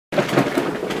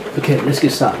Okay, let's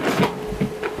get started.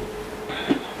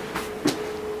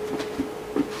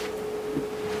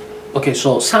 Okay,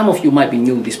 so some of you might be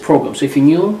new to this program. So if you're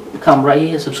new, come right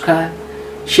here, subscribe,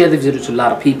 share the video to a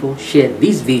lot of people, share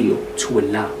this video to a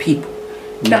lot of people.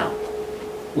 Now,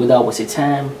 without wasting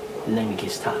time, let me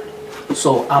get started.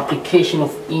 So, application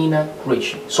of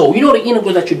integration. So, you know the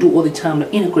integrate that you do all the time, the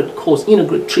integrate course,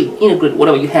 integrate tree, integrate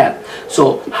whatever you have.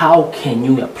 So, how can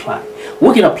you apply?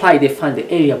 We can apply, they find the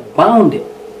area bounded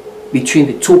between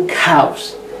the two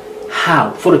curves.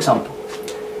 How? For example,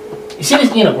 you see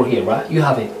this integral here, right? You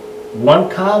have one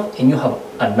curve and you have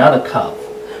another curve.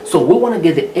 So, we want to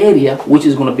get the area which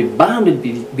is going to be bounded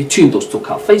between those two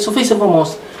curves. So, first and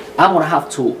foremost, I'm going to have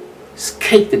to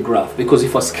sketch the graph, because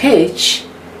if I sketch,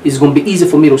 it's going to be easy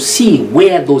for me to see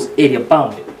where those areas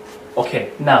bounded.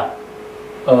 Okay, now,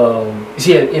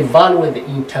 here evaluate the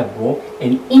integral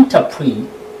and interpret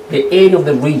the area of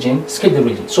the region, sketch the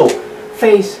region. So,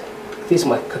 first, this is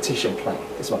my Cartesian plane.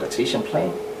 This is my Cartesian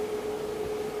plane.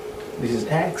 This is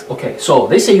X. Okay, so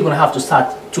they say you're going to have to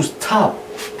stop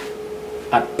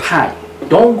at pi.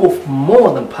 Don't go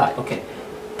more than pi. Okay,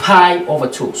 pi over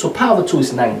 2. So, pi over 2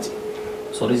 is 90.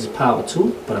 So this is pi over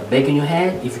 2, but a beg in your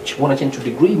head, if you want to change to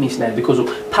degree, means 90, because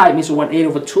pi means 1/8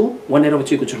 over 2, 1/8 over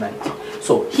 2 equals to 90.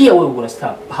 So here we're going to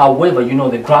stop. However, you know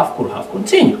the graph could have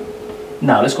continued.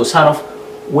 Now let's go sine of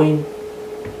when,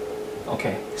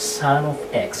 okay, sine of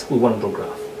x, we want to draw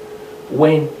graph.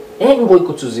 When angle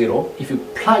equal to 0, if you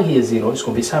apply here 0, it's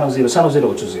going to be sine of 0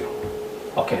 equal to 0.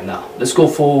 Okay, now let's go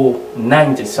for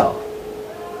 90 itself.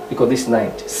 Because this is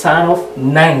 90. Sine of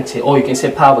 90, or you can say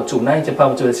pi over 2. 90 pi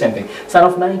over 2 is the same thing. Sine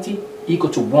of 90 equal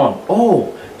to 1.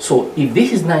 Oh, so if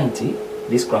this is 90,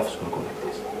 this graph is going to go like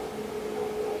this.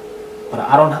 But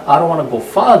I don't want to go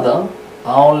further.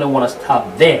 I only want to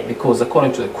stop there, because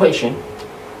according to the equation,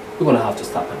 we're going to have to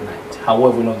stop at 90.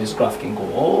 However, we know this graph can go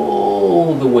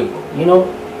all the way, you know.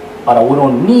 But we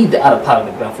don't need the other part of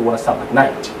the graph. We want to stop at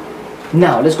 90.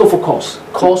 Now, let's go for cos.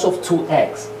 Cos of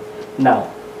 2x. Now,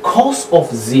 cos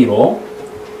of 0,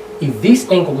 if this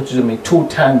angle goes to 2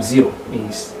 times 0,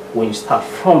 means when you start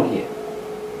from here.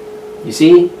 You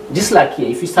see, just like here,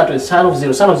 if you start with sine of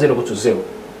 0 goes to 0.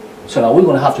 So now we're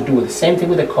going to have to do the same thing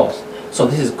with the cos. So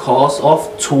this is cos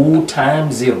of 2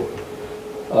 times 0.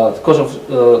 Cos of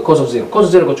 0. Cos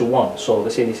of 0 goes to 1. So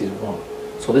let's say this is 1.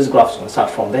 So this graph is going to start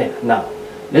from there. Now,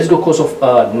 let's go cos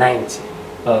of 90.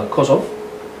 Cos of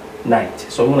 90.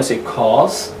 So we're going to say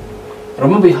cos.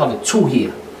 Remember, you have a 2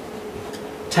 here.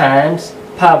 Times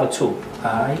pi over 2,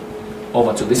 pi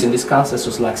over 2. This in this concept is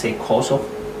just like say cos of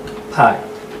pi.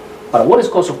 But what is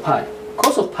cos of pi?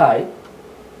 Cos of pi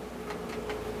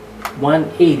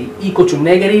 180 equal to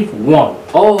 -1.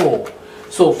 Oh,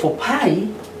 so for pi,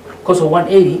 cos of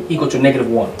 180 equal to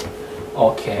 -1.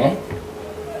 Okay.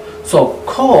 So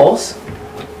cos,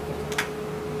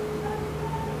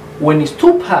 when it's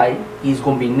 2 pi, is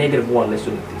going to be -1. Let's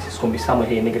do it like this. It's going to be somewhere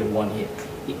here, -1 here.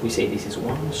 If we say this is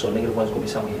 1, so -1 is going to be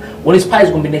somewhere here. When it's pi, it's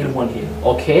going to be -1 here.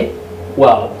 Okay?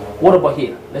 Well, what about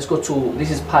here? Let's go to, this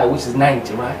is pi, which is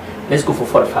 90, right? Let's go for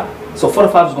 45. So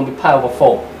 45 is going to be pi over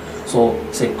 4. So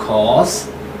say cos,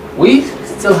 we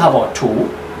still have our 2,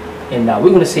 and now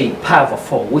we're going to say pi over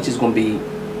 4, which is going to be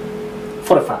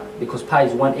 45, because pi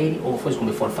is 180 over 4 is going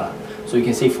to be 45. So you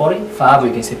can say 45, or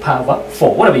you can say pi over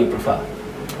 4, whatever you prefer.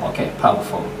 Okay, pi over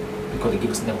 4, because it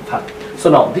gives us double pi. So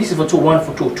now this is for 2, 1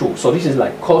 for 2, 2. So this is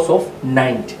like cos of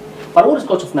 90. But what is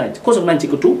cos of 90? Cos of 90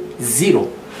 equal to 0.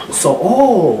 So,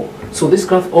 oh, so this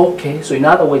graph, okay. So in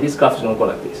other way, this graph is going to go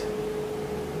like this.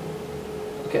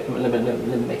 Okay, let me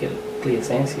make it clear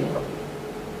sense here.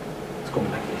 It's going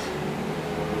like this.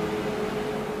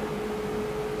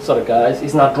 Sorry guys,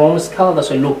 it's not drawn scale, that's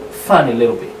why it look funny a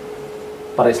little bit.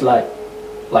 But it's like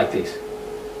this.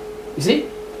 You see?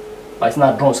 But it's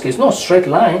not drawn scale. It's not a straight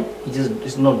line.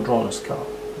 It's not drawn on scale.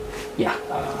 Yeah,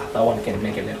 that one can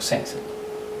make a little sense.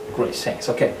 Great sense.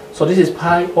 Okay, so this is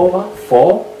pi over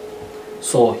 4.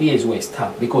 So here is where it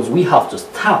stops, because we have to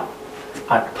stop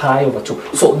at pi over 2.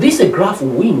 So this is a graph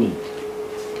we need.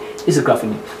 This is a graph we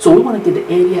need. So we want to get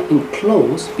the area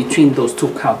enclosed between those two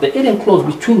curves. The area enclosed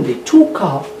between the two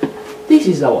curves. This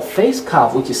is our first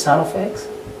curve, which is sine of x,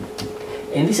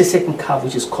 and this is second curve,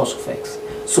 which is cos of x.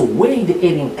 So where is the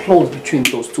area enclosed between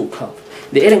those two curves?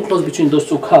 The area enclosed between those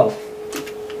two curves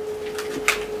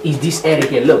is this area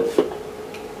here. Look,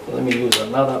 let me use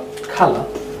another color.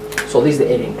 So this is the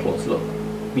area enclosed. Look,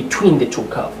 between the two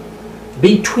curves,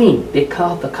 between the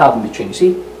curve in between. You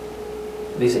see,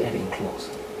 this is the area enclosed.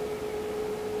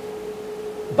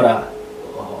 But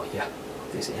oh yeah,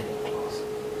 this is the area enclosed.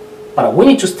 But we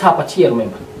need to stop at here.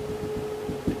 Remember,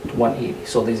 180.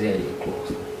 So this is the area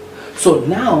enclosed. So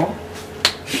now,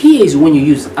 here is when you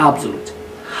use absolute.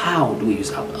 How do we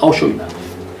use absolute? I'll show you now.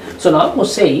 So now I'm going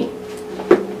to say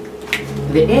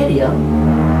the area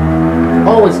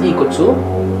always equal to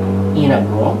inner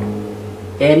graph.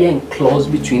 Area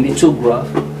enclosed between the two graphs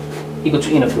equal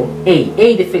to inner graph.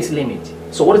 A the first limit.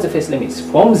 So what is the first limit? It's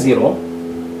from 0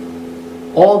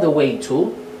 all the way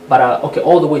to,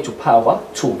 all the way to power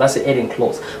 2. That's the area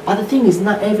enclosed. But the thing is,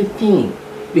 not everything,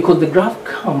 because the graph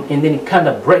come and then it kind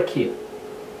of break here.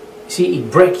 See, it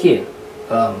break here.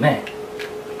 Man,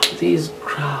 this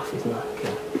graph is not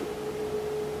good.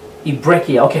 It break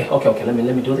here. Okay. Let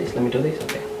me do this.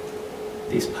 Okay,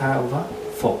 this power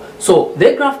 4. So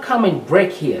the graph come and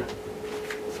break here.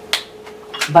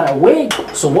 But wait.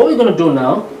 So what we're gonna do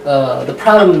now? The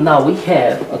problem now we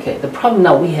have. Okay, the problem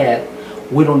now we have.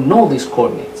 We don't know these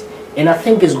coordinates, and I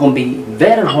think it's gonna be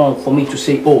very wrong for me to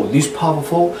say, oh, this power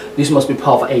 4, this must be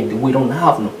power 8. We don't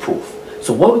have no proof.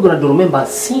 So what we're gonna do? Remember,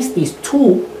 since these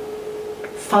two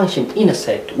function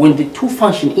intersect, when the two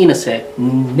function intersect,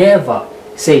 never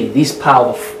say this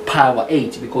power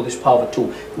 8 because this power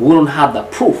 2. We don't have that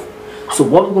proof. So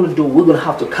what we're going to do, we're going to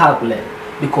have to calculate,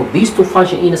 because these two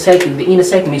functions intersect. If the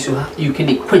intersect means you can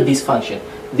equate this function.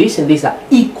 This and this are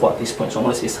equal at this point. So I'm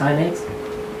going to say sine x,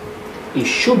 it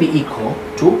should be equal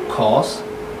to cos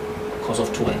of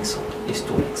 2x. So it's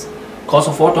 2x. Cos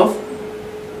of what of?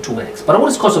 2x. But what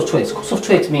is cos of 2x? Cos of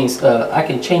 2x means I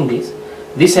can change this.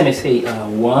 This I may say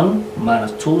 1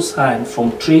 minus 2 sine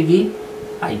from Trudy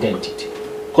identity.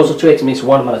 Cos of 2x means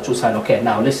 1 minus 2 sine. Okay,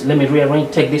 now let me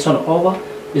rearrange, take this one over.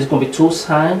 This is going to be 2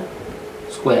 sine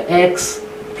square x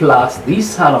plus this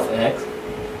sine of x,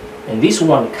 and this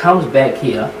one comes back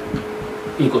here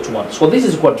equal to 1. So this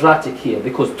is quadratic here,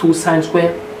 because 2 sine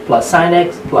square plus sine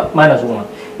x plus minus 1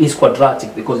 is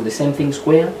quadratic, because it's the same thing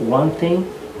square, one thing,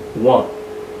 1.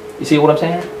 You see what I'm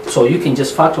saying? So you can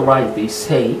just factorize this.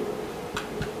 Say,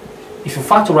 if you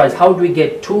factorize, how do we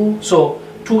get 2? So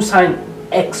 2 sine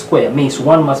x squared means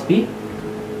 1 must be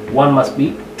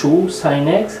 2 sine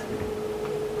x,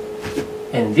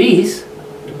 and this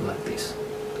like this,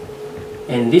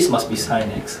 and this must be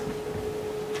sine x.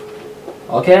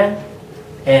 Okay,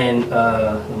 and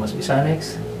it must be sine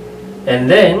x, and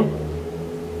then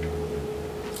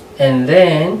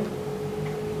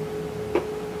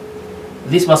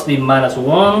this must be minus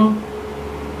 1,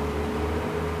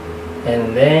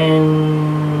 and then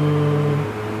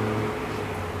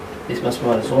this must be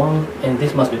minus 1, and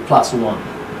this must be plus 1.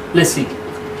 Let's see.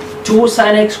 2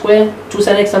 sine x squared, 2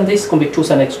 sine x times this is going to be 2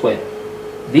 sine x squared.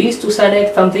 These 2 sine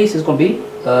x times this is going to be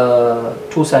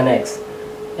 2 sine x.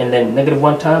 And then negative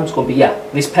 1 times is going to be, yeah,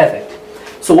 this is perfect.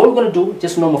 So what we're going to do,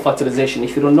 just normal factorization.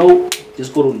 If you don't know,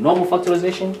 just go to normal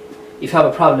factorization. If you have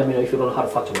a problem, let me know if you don't know how to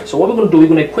factorize. So what we're going to do, we're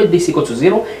going to equate this equal to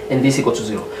 0 and this equal to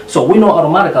 0. So we know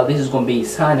automatically this is going to be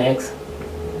sine x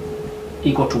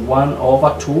equal to 1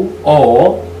 over 2,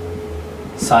 or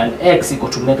sine x equal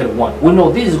to negative 1. We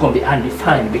know this is going to be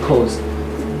undefined, because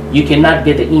you cannot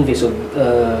get the inverse of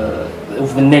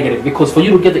the negative, because for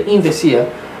you to get the inverse here,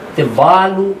 the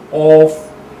value of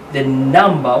the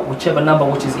number, whichever number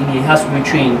which is in here, has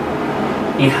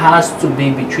to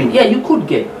be between, yeah, you could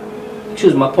get,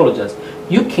 excuse my apologies,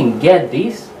 you can get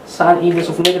this sine inverse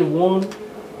of negative 1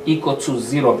 equal to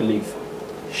 0, I believe.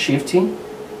 Shifting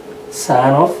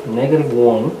sine of negative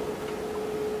 1,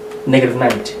 negative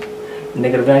 90.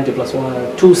 Negative 90 plus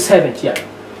 1, 270, yeah.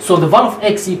 So the value of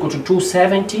x equal to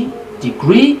 270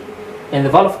 degree, and the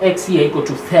value of x here equal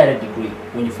to 30 degree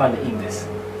when you find the inverse.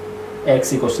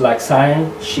 X equals like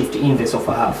sine shift inverse of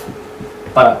a half,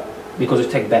 but because you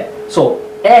take that. So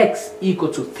x equal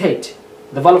to 30.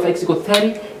 The value of x equal to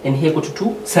 30, and here equal to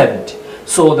 270.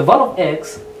 So the value of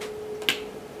x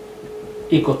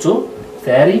equal to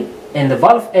 30, and the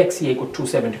value of x here equal to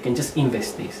 270. You can just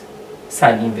inverse this.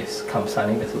 Sine inverse comes sine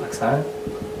inverse like sine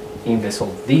inverse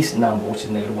of this number, which is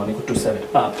negative 1 equal to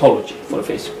 270. Apology for the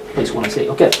face when I say.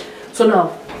 Okay, so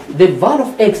now the value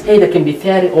of x either can be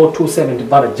 30 or 270,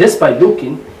 but just by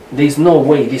looking, there is no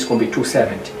way this can be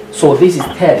 270. So this is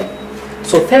 30.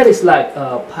 So 30 is like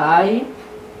pi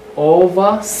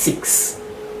over 6.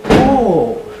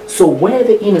 Oh, so where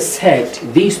they intersect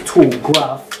these two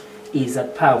graphs is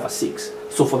at pi over 6.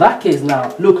 So for that case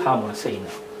now, look how I'm going to say now.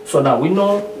 So now we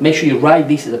know, make sure you write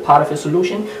this as a part of a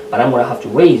solution, but I'm going to have to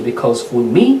raise, because for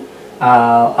me,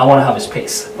 I want to have a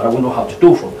space, but I won't know how to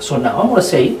do from it. So now I'm going to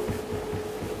say,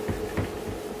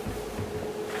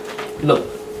 look,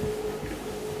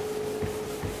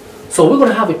 so we're going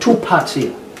to have a two parts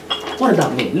here. What does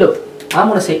that mean? Look, I'm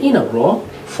going to say integral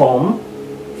from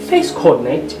face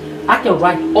coordinate. I can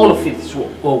write all of it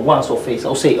once or face.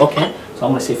 I'll say, okay, so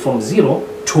I'm going to say from 0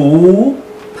 to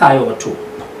pi over 2.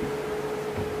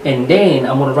 And then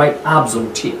I'm going to write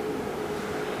absolute here.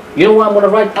 You know why I'm going to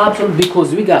write absolute?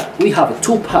 Because we have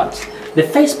two parts. The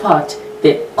first part,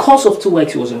 the cos of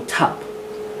 2x was on top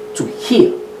to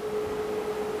here.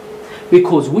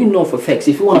 Because we know for facts,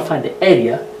 if you want to find the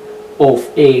area of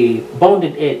a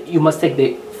bounded area, you must take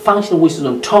the function which is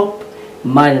on top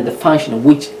minus the function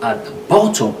which at the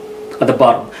bottom.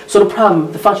 So the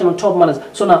problem, the function on top minus,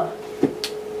 so now,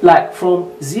 like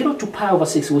from 0 to pi over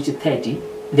 6, which is 30,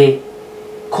 the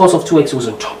cos of 2x was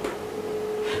on top.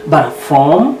 But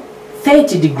from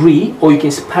 30 degree, or you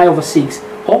can say pi over 6,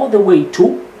 all the way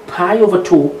to pi over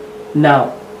 2,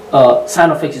 now sine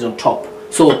of x is on top.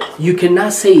 So you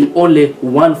cannot say only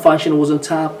one function was on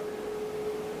top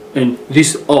and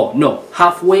this, oh no,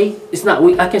 halfway, it's not,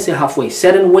 I can say halfway,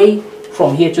 certain way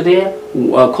from here to there,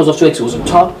 cos of 2x was on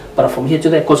top, but from here to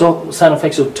there, cos of sine of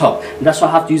x was on top. And that's why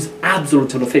I have to use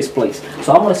absolute in the first place.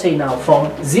 So I'm going to say now from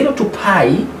 0 to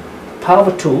pi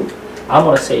over 2, I'm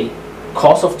going to say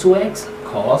cos of 2x,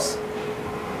 cos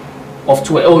of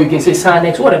 2x, or you can say sine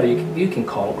x, whatever you can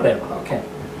call it, whatever, okay.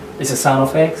 This is sine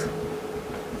of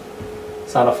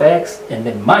x, and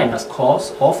then minus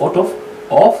cos of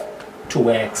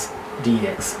 2x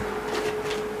dx.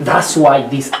 That's why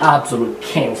this absolute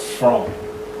came from.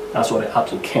 That's where the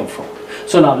absolute came from.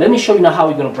 So now let me show you now how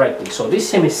we're going to break this. So this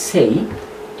same is say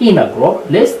integral.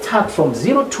 Let's start from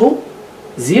 0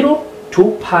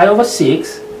 to pi over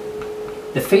 6,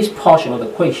 the first portion of the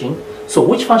equation. So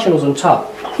which function was on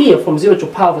top? Here from 0 to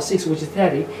pi over 6, which is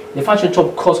 30, the function on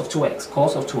top cos of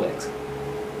 2x.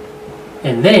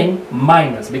 And then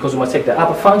minus, because we must take the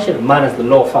upper function minus the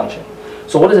lower function.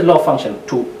 So what is the lower function?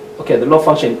 The lower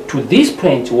function to this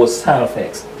point was sine of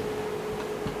x.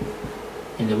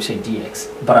 And then we say dx.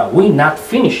 But we not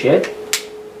finish yet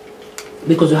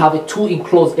because we have a two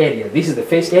enclosed area. This is the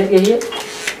first area here.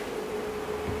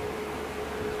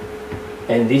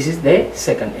 And this is the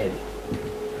second area.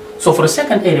 So for the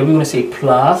second area, we're going to say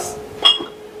plus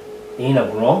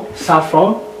integral, start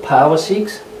from pi over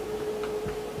 6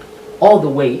 all the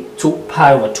way to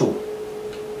pi over 2.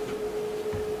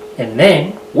 And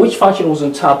then, which function was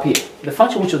on top here? The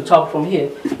function which was on top from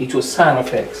here, it was sine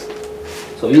of x.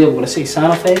 So here we're going to say sine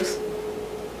of x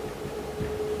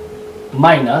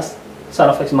minus, sine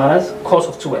of x minus cos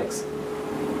of 2x.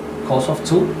 Cos of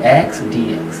 2x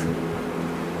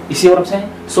dx. You see what I'm saying?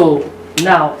 So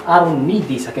now I don't need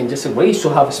this. I can just erase to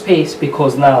have a space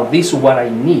because now this is what I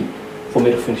need for me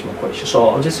to finish my equation. So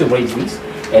I'll just erase this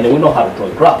and then we know how to draw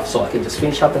a graph. So I can just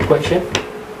finish up the equation.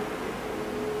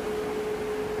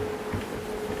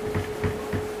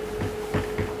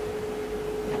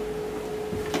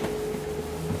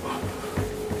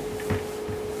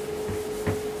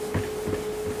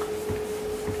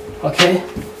 Okay,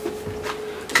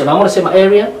 so now I'm going to say my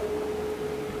area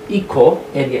equal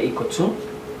to area equal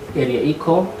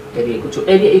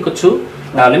to.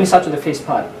 Now let me start with the first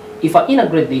part. If I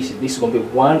integrate this is going to be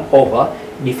 1 over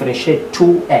differentiate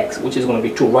 2x, which is going to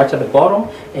be 2 right at the bottom.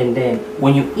 And then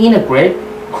when you integrate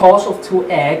cos of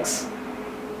 2x,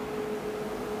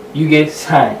 you get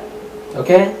sine.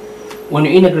 Okay, when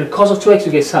you integrate cos of 2x,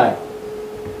 you get sine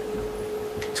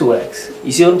 2x.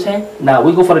 You see what I'm saying? Now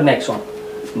we go for the next one.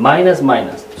 Minus.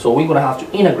 So we're going to have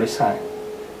to integrate sine.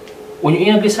 When you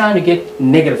integrate sine, you get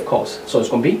negative cos. So it's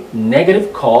going to be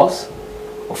negative cos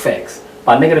of x.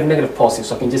 But negative positive.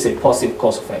 So I can just say positive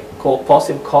cos of x.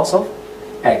 Positive cos of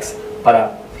x.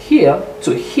 But here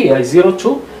to here is 0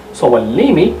 to. So our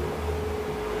limit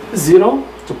 0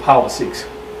 to power 6.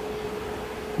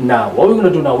 Now what we're going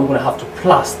to do now, we're going to have to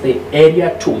plus the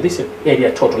area 2. This is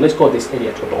area total. Let's call this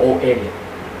area total, or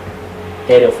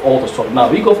area of all the total. Now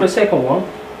we go for the second one.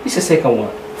 This is the second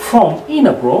one. From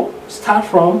integral, start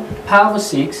from pi over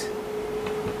 6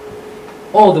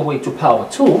 all the way to power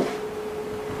 2.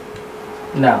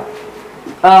 Now,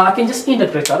 I can just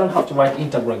integrate. I don't have to write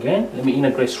integral again. Let me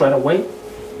integrate straight away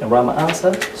and write my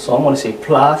answer. So I'm going to say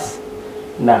plus.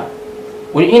 Now,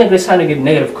 when you integrate sine, you get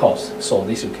negative cos. So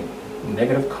this you can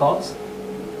negative cos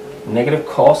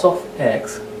of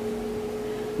x.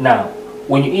 Now,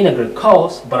 when you integrate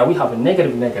cos, but we have a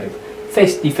negative,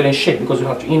 first differentiate because we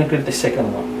have to integrate the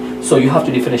second one. So you have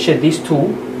to differentiate these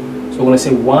two. So we're going to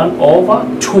say 1 over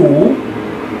 2.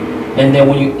 And then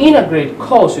when you integrate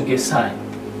cos, you get sine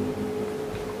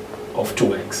of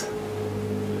 2x.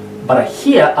 But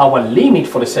here, our limit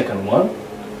for the second one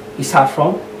is start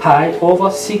from pi over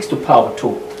 6 to power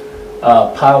 2.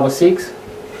 Pi over 6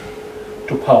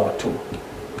 to power 2.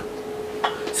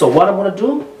 So what I'm going to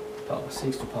do, power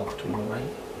 6 to power 2, right?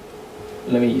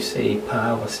 Let me say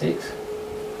pi over 6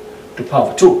 to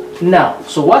power 2. Now,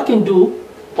 so what I can do,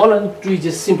 all I need to do is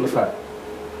just simplify.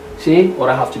 See, what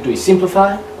I have to do is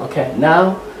simplify. Okay,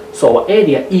 now, so our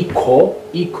area equal.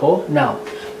 Now,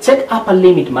 take upper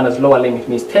limit minus lower limit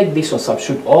means take this one,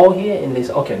 substitute all here in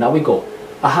this. Okay, now we go.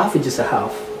 A half is just a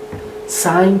half.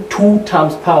 Sine 2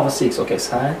 times pi over 6. Okay,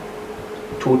 sine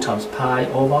 2 times pi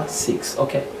over 6.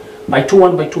 Okay, by 2,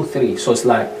 1 by 2, 3. So it's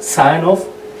like sine of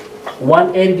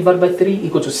 180 divided by 3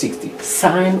 equal to 60.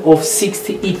 Sine of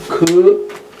 60 equal,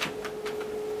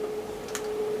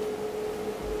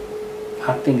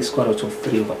 I think it's square root of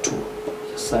 3 over 2.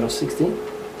 Sine of 60.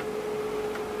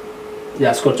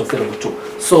 Yeah, square root of 3 over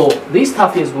 2. So this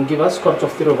stuff here is going to give us square root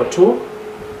of 3 over 2.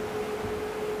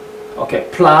 Okay,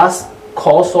 plus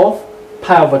cos of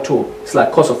pi over 2. It's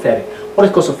like cos of 30. What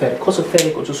is cos of 30? Cos of 30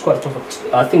 equals to square root of,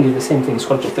 I think it's the same thing,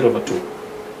 square root of 3 over 2.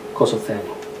 Cos of 30.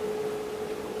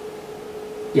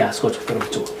 Yeah, square root of 3 over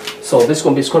 2. So this is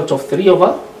going to be square root of 3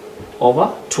 over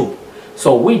 2.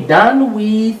 So we're done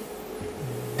with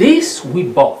this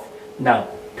with both. Now,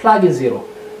 plug in 0.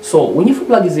 So when you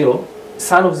plug in 0,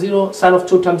 sine of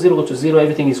 2 times 0 go to 0,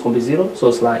 everything is going to be 0. So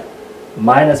it's like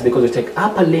minus, because we take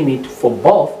upper limit for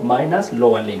both, minus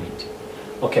lower limit.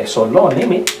 Okay, so lower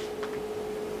limit.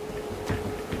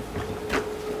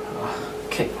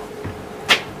 Okay.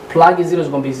 Plug in 0 is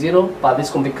going to be 0, but this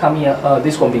is going to become here,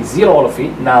 this is going to be 0 all of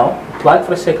it. Now, plug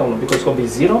for a second one, because it's going to be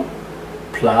 0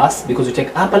 plus, because we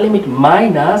take upper limit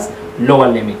minus lower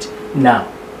limit. Now,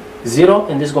 0,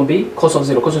 and this is going to be cos of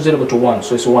 0. Cos of 0 equal to 1,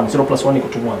 so it's 1. 0 plus 1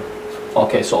 equal to 1.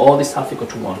 Okay, so all this stuff equal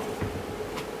to 1.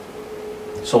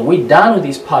 So we're done with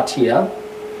this part here.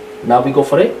 Now we go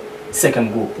for a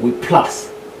second group. We plus.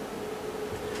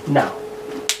 Now,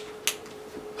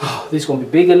 this is going to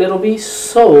be big a little bit.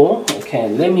 So, okay,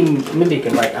 let me make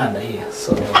it right under here.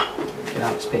 So, you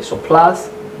have space. So plus.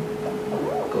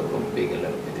 Go big a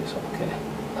little bit. This one, okay.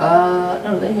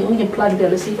 No, we can plug there.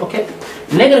 Let's see. Okay.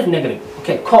 Negative.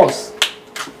 Okay, cos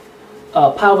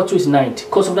pi over 2 is 90.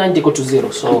 Cos of 90 equal to 0.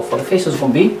 So for the face it's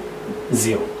going to be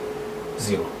 0.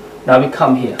 Now we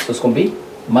come here. So it's going to be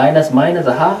minus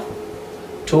a half.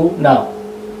 2. Now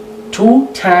 2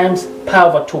 times pi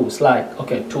over 2 is like,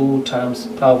 okay, 2 times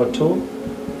pi over 2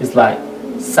 is like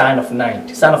sine of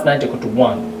 90. Sine of 90 equal to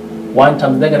 1. 1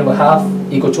 times negative a half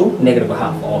equal to negative a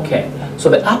half. Okay. So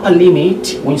the upper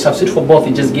limit, when you substitute for both,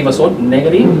 it just gives us what?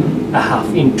 Negative a half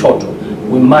in total.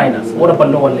 We minus. What about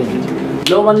lower limit?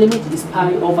 Lower limit is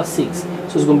pi over 6. So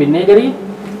it's going to be negative.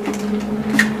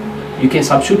 You can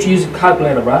substitute using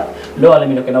calculator, right? Lower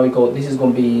limit, okay, now we go. This is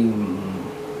going to be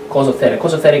cos of 30.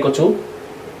 Cos of 30 equal to,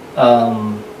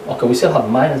 okay, we still have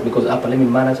minus because upper limit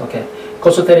minus, okay.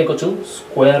 Cos of 30 equal to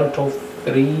square root of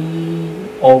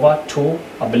 3 over 2,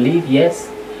 I believe, yes.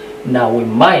 Now we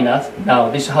minus. Now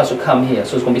this has to come here.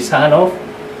 So it's going to be sine of,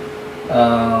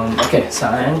 okay,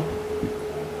 sine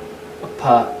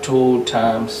 2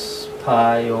 times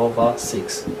pi over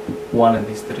 6. 1 and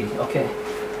this 3. Okay.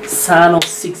 Sine of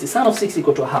 60. Sine of 60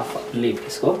 equal to a half, I believe.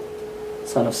 Let's go.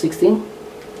 Sine of 16.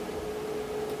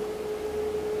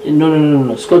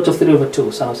 No. Square root of 3 over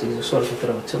 2. Sine of 60 is square root of 3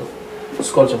 over 2.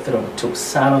 Square root of 3 over 2.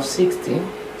 Sine of 60.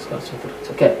 Square root of 3 over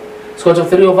 2. Okay. Square root of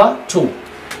 3 over 2.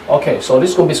 Okay. So this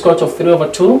is going to be square root of 3 over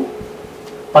 2.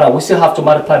 But we still have to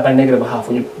multiply by negative a half.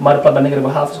 When you multiply by negative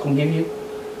a half, it's going to give you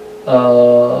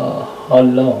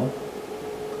hello,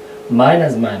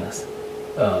 minus.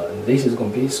 This is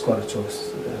going to be square root of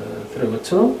 3 over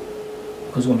 2.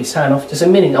 Because it's going to be sine of, just a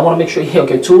minute, I want to make sure here,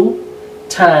 okay, 2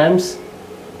 times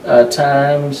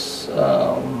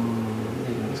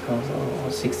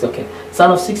 60, okay.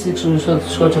 Sine of 60 is square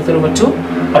root of 3 over 2.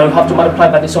 But we have to multiply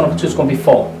by this one over 2, it's going to be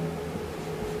 4.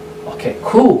 Okay,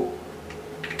 cool.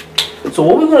 So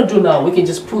what we're going to do now, we can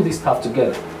just pull this stuff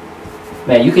together.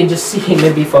 Man, you can just see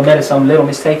maybe if I made some little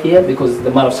mistake here because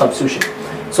the amount of substitution.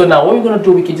 So now what we're going to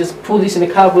do, we can just put this in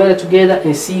the calculator together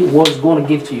and see what it's going to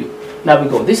give to you. Now we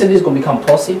go, this and this is going to become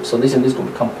positive. So this and this is going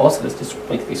to become positive. Let's just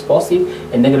make this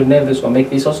positive. And negative is going to make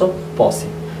this also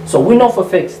positive. So we know for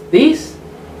facts this,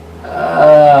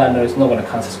 no, it's not going to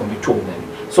cancel. It's going to be 2 of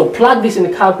them. So plug this in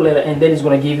the calculator and then it's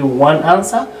going to give you one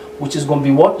answer, which is going to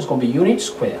be what? It's going to be unit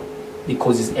square.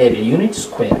 Because it's area, unit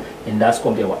square. And that's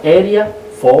going to be our area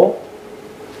for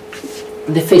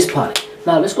the face part.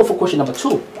 Now let's go for question number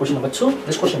 2. Question number 2.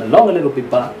 This question is long a little bit,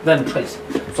 but very trace.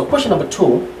 So question number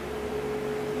 2.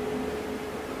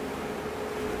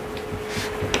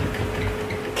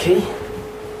 Okay.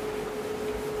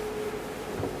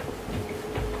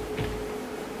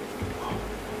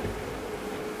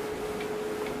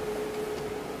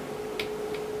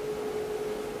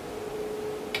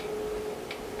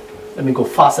 Let me go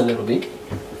fast a little bit.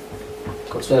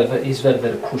 Because it's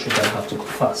very crucial that I have to go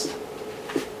fast.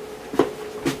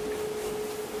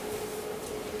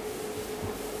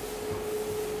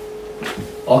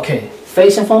 Okay,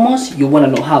 first and foremost, you want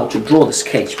to know how to draw the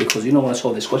sketch, because you don't want to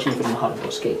solve this question if you don't know how to draw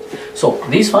a sketch. So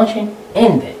this function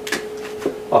and then,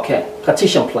 okay,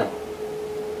 Cartesian plane.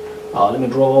 Let me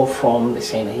draw from the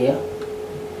center here.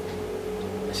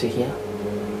 See here.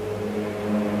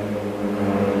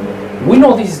 We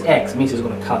know this is x, means it's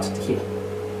going to cut it here.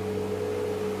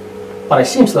 But it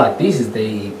seems like this is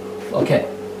the, okay,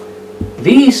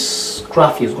 this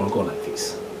graph here is going to go like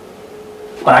this.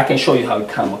 But I can show you how it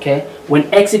comes, okay? When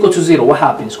x equals to 0, what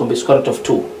happens? It's going to be square root of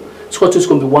 2. Square root of 2 is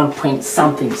going to be 1 point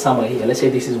something somewhere here. Let's say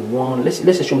this is 1. Let's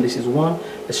assume this is 1.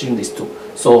 Let's assume this is 2.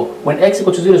 So when x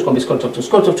equals to 0, it's going to be square root of 2.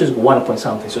 Square root of 2 is 1 point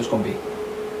something. So it's going to be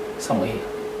somewhere here.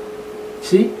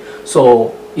 See?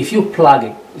 So if you plug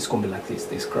it, it's going to be like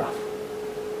this graph.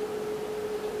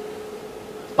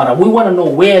 But we want to know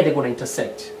where they're going to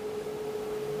intersect.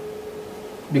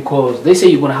 Because they say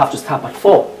you're going to have to stop at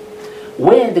 4.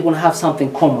 Where they're going to have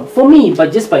something common. For me,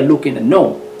 but just by looking and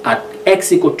know, at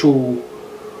x equal to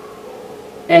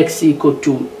 2,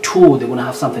 they're going to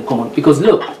have something common. Because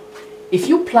look, if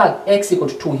you plug x equal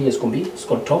to 2 here, it's going to be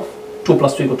square root of 2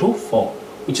 plus 2 equal to 4,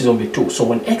 which is going to be 2. So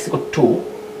when x equal to 2,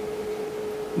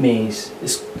 means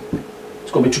it's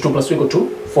going to be 2 plus 2 equal to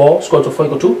 4, square root of 4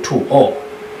 equal to 2, or.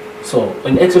 So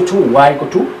when x equal to 2, y equal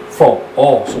to 4,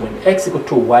 or. So when x equal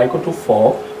to y equal to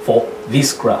 4 for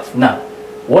this graph. Now,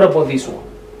 what about this one?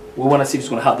 We want to see if it's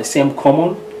going to have the same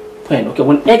common point. Okay,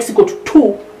 when x equal to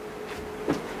 2,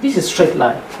 this is straight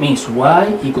line. Means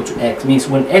y equal to x. Means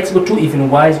when x equal to 2, even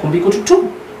y is going to be equal to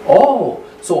 2. Oh,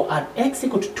 so at x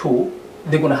equal to 2,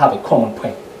 they're going to have a common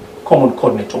point, common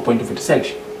coordinate or point of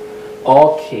intersection.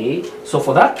 Okay, so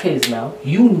for that case now,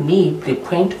 you need the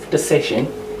point of intersection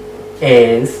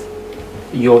as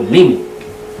your limit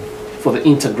for the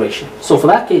integration. So for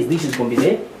that case, this is going to be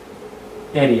the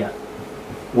area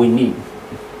we need.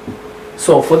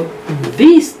 So for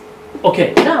this,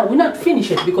 okay, now we're not finished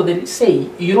yet, because they say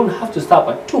you don't have to stop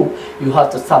at 2, you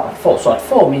have to stop at 4. So at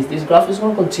 4 means this graph is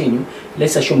going to continue.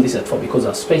 Let's assume this is at 4 because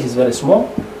our space is very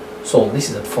small. So this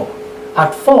is at 4.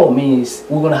 At 4 means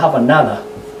we're going to have another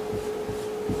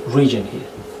region here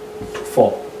to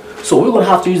 4. So we're going to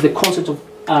have to use the concept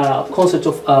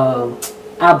of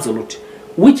absolute,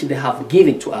 which they have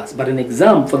given to us. But in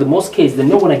exam, for the most case, they're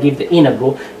not going to give the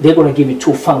integral, they're going to give you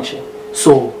two functions.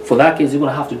 So for that case, you're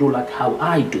going to have to do like how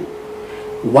I do.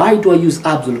 Why do I use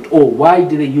absolute? Or why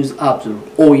did I use absolute?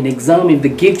 Or in exam, if they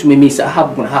give to me, means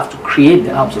I'm going to have to create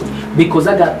the absolute. Because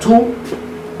I got two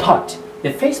parts.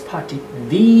 The first part is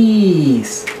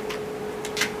this,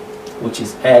 which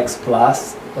is x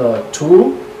plus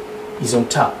 2 is on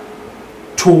top.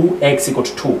 2x equal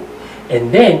to 2.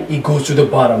 And then it goes to the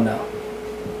bottom now.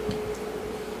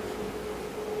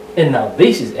 And now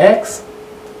this is x,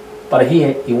 but here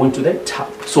it went to the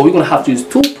top. So we're going to have to use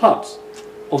two parts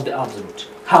of the absolute.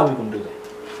 How are we going to do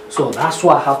that? So that's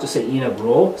why I have to say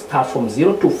integral start from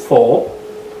 0 to 4.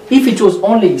 If it was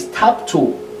only stop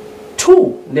to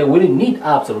 2, then we didn't need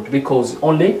absolute because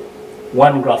only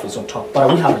one graph is on top. But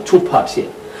we have two parts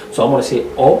here. So I'm going to say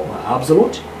my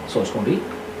absolute. So it's going to be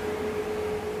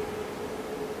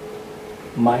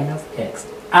minus x.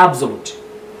 Absolute.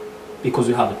 Because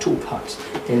we have two parts.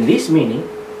 And this meaning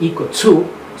equal to,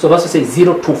 so let's say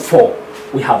 0 to 4.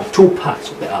 We have two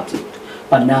parts of the absolute.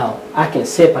 But now I can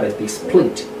separate this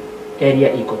split.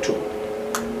 Area equal to.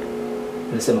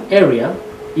 Let's say my area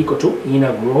equal to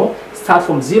integral start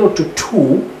from 0 to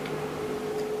 2.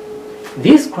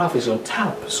 This graph is on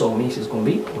top, so it means it's going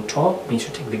to be on top. Means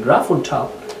you take the graph on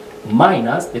top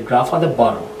minus the graph at the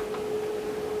bottom,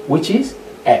 which is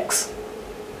x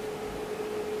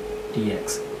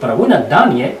dx. But we're not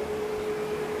done yet.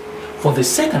 For the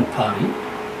second party,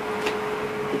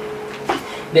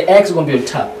 the x is going to be on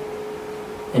top,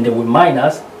 and then we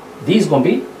minus this is going to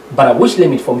be, but at which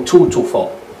limit from 2 to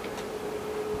 4.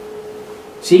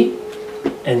 See?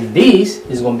 And this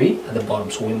is going to be at the bottom,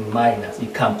 so we minus,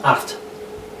 it comes after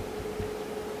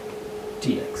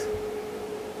dx.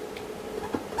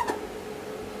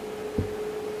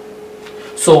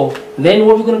 So then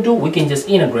what we're going to do, we can just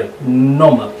integrate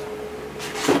normally.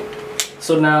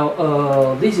 So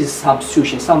now this is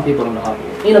substitution. Some people don't know how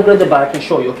to integrate the, but I can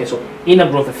show you. Okay, so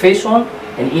integral the first one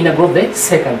and integral the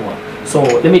second one. So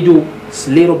let me do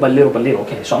little by little by little.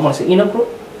 Okay, so I'm going to say integral.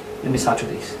 Let me start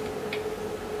with this.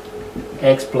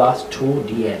 X plus 2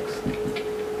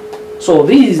 dx. So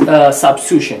this is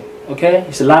substitution. Okay,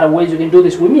 it's a lot of ways you can do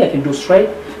this. With me, I can do straight.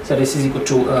 So this is equal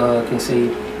to I can say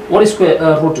what is square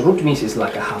root? Root means it's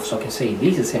like a half. So I can say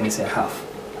this is same as a half.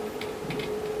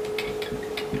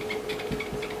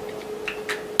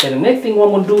 And the next thing I'm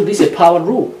going to do, this is power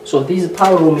rule. So this is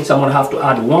power rule means I'm going to have to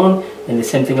add 1, and the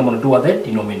same thing I'm going to do at the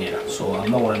denominator. So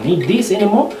I'm not going to need this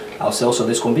anymore. I'll say also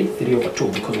this is going to be 3 over 2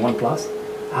 because 1 plus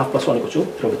half plus 1 equals 2,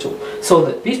 3 over 2. So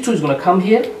this 2 is going to come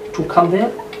here, 2 come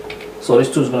there. So this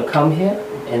 2 is going to come here,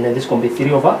 and then this is going to be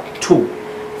 3 over 2.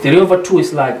 3 over 2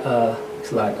 is like,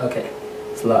 okay,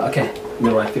 let me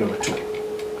write 3 over 2.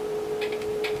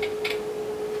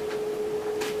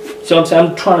 So I'm saying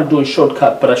I'm trying to do a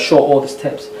shortcut, but I show all the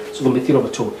steps. So it's going to be 3 over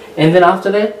 2. And then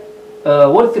after that,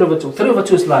 what is 3 over 2? 3 over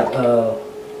 2 is like,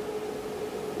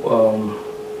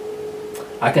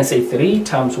 I can say 3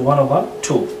 times 1 over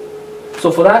 2.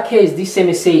 So for that case, this same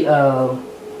is say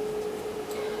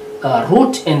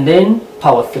root and then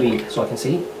power 3. So I can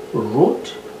say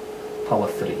root power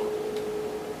 3.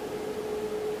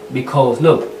 Because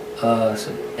look,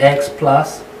 so x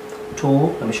plus 2,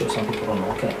 let me show some people don't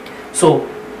know, okay. So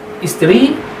it's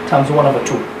 3 times 1 over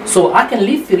 2. So I can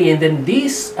leave 3 and then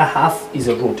this a half is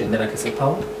a root and then I can say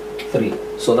power 3.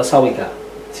 So that's how we got.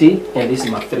 See? And this is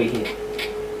my 3 here.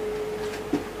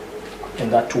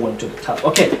 And that 2 went to the top.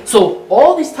 Okay, so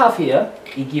all this stuff here,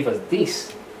 it gives us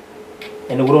this.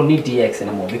 And we don't need dx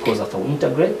anymore because after we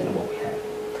integrate, then what we have.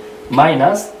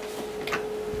 Minus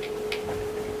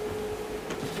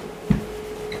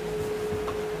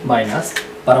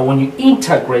but when you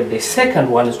integrate the second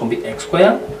one, it's going to be x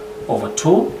squared over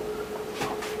 2.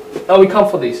 Now we come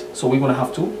for this. So we're going to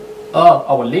have to,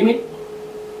 our limit,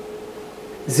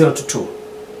 0 to 2.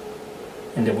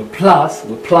 And then we plus.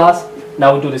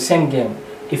 Now we do the same game.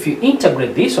 If you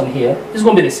integrate this on here, it's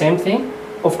going to be the same thing,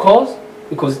 of course,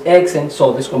 because x, and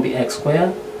so this is going to be x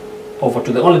squared over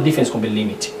 2. The only difference is going to be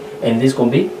limit. And this is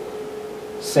going to be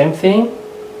same thing,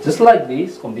 just like this,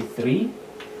 it's going to be 3.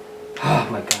 Oh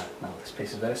my god, now the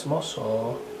space is very small,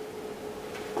 so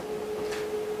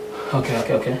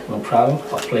okay, no problem.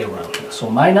 I'll play around. So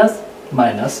minus,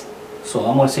 so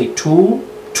I'm going to say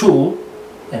 2,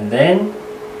 and then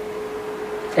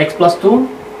x plus 2,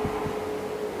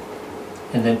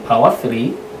 and then power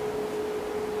 3,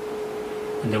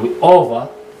 and then we over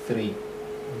 3.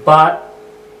 But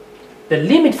the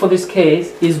limit for this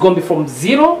case is going to be from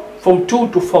 2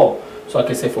 to 4. So I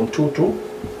can say from 2 to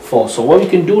 4. So what we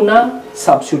can do now,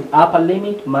 substitute upper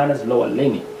limit minus lower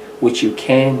limit, which you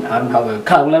can, I don't have a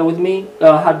calculator with me,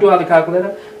 I do have a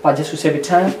calculator, but just to save you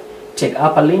time, take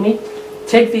upper limit,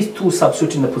 take these 2,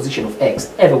 substitute in the position of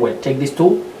x everywhere, take these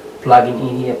 2, plugging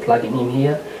in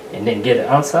here, and then get the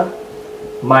answer,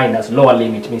 minus lower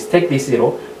limit, means take this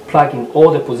 0, plug in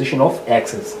all the position of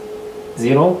x's,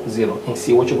 0, 0, and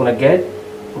see what you're going to get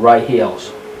right here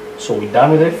also. So we're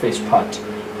done with the first part,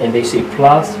 and they say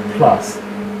plus,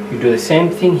 you do the same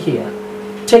thing here,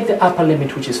 take the upper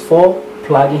limit which is 4,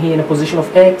 plug in here in the position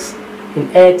of x,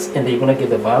 and then you're going to get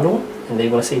the value, and then you're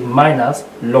going to say minus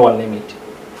lower limit.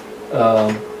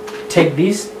 Take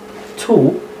this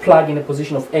 2, plug in the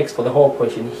position of x for the whole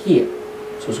equation here.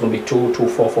 So it's going to be 2,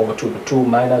 4 over 2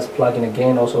 minus, plug in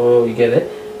again, also you get the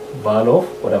value of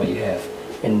whatever you have.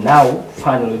 And now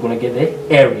finally we're going to get the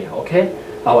area, okay?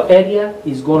 Our area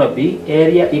is going to be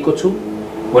area equal to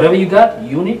whatever you got,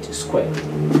 unit squared.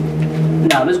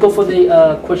 Now let's go for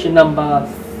the question number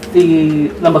 3.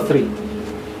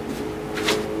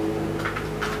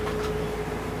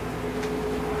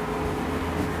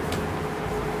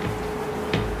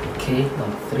 Okay,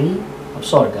 number 3. I'm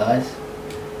sorry guys,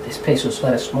 this space was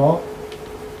very small.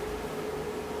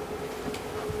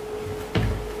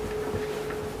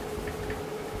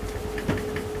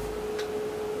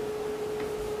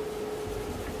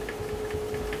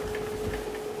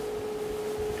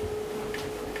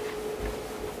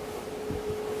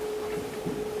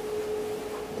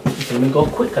 Let me go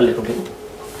quick a little bit.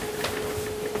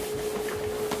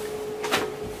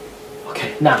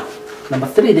 Okay, now number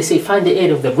 3, they say find the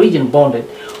area of the region bounded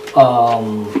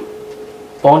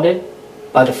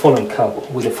by the following curve,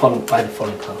 by the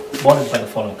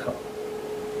following curve.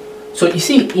 So you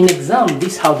see, in exam,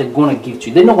 this is how they're gonna give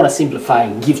you. They're not gonna simplify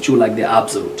and give you like the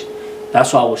absolute.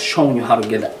 That's why I was showing you how to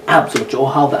get the absolute or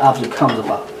how the absolute comes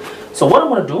about. So what I'm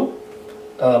gonna do,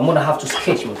 I'm gonna have to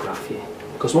sketch my graph here,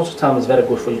 because most of the time it's very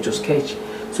good for you to sketch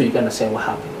so you can understand what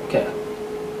happened.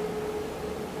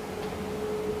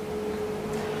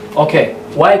 Okay,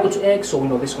 y equal to x, so we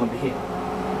know this is going to be here.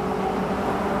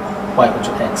 Y equal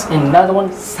to x. And another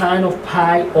one, sine of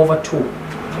pi over 2.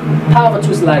 Pi over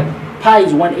 2 is like, pi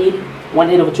is 180.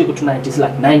 180 over 2 equal to 90. It's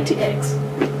like 90x.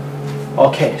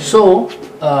 Okay, so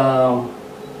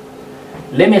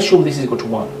let me assume this is equal to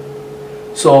 1.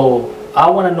 So I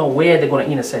want to know where they're going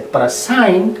to intersect. But a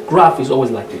sine graph is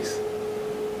always like this.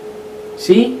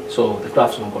 See? So the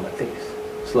graph is going to go like this.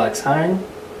 It's like sine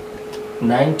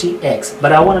 90x.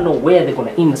 But I want to know where they're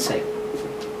going to intersect.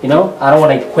 You know, I don't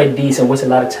want to equate this and waste a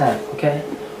lot of time, okay?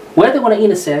 Where they're going to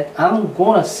intersect, I'm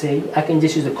going to say, I can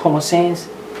just use the common sense.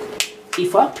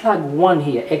 If I plug 1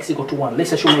 here, x equal to 1,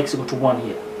 let's assume x equal to 1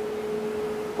 here.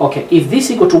 Okay, if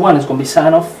this equal to 1 is going to be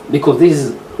sine of, because this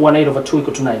is 1/8/2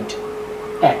 equal to 90,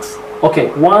 x. Okay,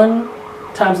 1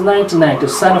 times 90, 90,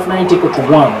 sine of 90 equal to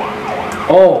 1.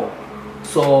 Oh,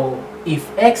 so if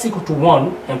x equal to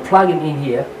 1 and plugging in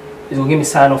here, it's going to give me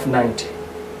sine of 90,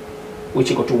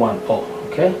 which equal to 1. Oh,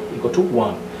 okay, equal to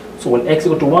 1. So when x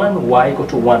equal to 1, y equal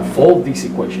to 1 for this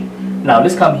equation. Now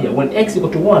let's come here. When x equal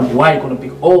to 1, y is going to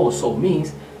be also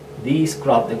means these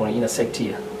graph, they're going to intersect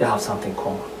here. They have something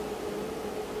common.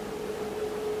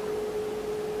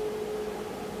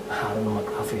 I don't know my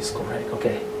graph is correct,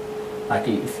 okay? Like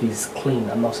if it's clean,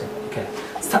 I'm not saying, okay.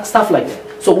 Stuff like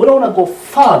that. So we don't want to go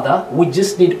further, we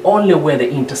just need only where they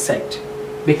intersect.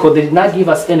 Because they did not give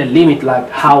us any limit like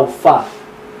how far.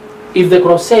 If they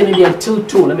could have said maybe until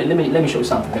 2, let me show you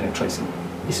something very interesting.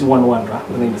 This is 1, 1,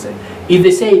 right? Let me say. If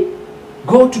they say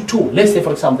go to 2, let's say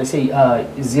for example they say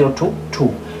 0 to 2,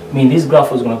 I mean this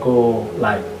graph is going to go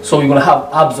like, so we're going to have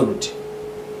absolute.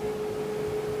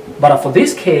 But for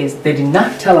this case, they did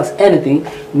not tell us anything,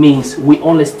 means we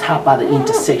only stop at the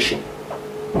intersection.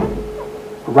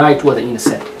 Right where they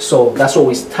intersect. So that's where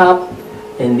we stop,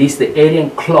 and this the area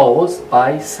enclosed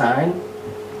by sine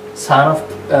of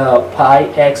pi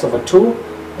x over 2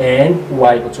 and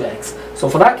y equal to x. So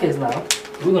for that case now,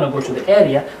 we're going to go to the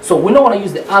area. So we don't want to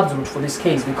use the absolute for this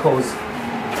case because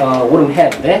we don't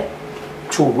have there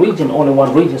 2 region, only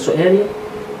 1 region. So area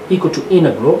equal to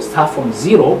integral, start from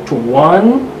 0 to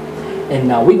 1. And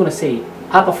now we're going to say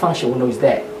upper function, we know is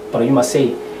that. But you must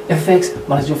say fx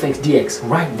minus gx dx.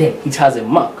 Right there, it has a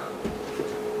mark.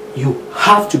 You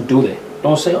have to do that.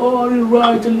 Don't say, oh, I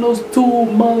right, I lost 2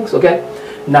 marks. Okay.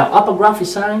 Now upper graph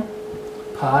is sine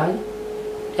pi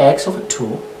x over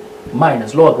 2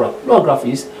 minus lower graph. Lower graph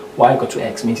is y equal to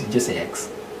x, means it's just x.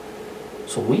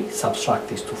 So we subtract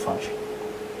these 2 functions.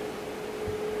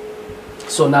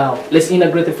 So now let's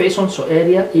integrate the first one. So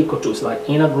area equal to, it's like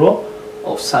integral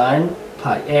of sine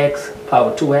pi x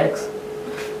power 2x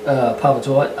power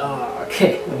 2.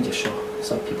 Okay, let me just show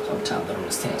some people sometimes don't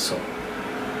understand. So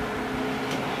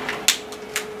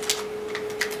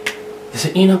it's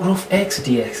an integral of x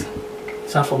dx.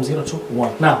 Start from 0 to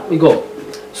 1. Now we go.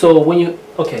 So when you,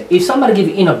 okay, if somebody give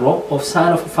you integral of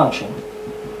sine of a function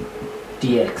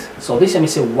dx, so this let me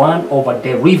say 1 over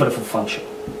derivative of a function,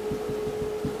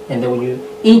 and then when you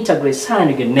integrate sine,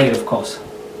 you get negative cos.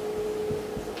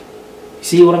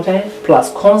 See what I'm saying?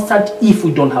 Plus constant if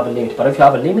we don't have a limit. But if you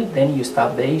have a limit, then you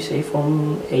start there, you say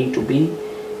from a to b,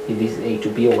 if this is a to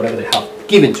b or whatever they have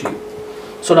given to you.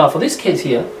 So now for this case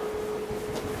here,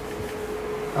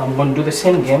 I'm going to do the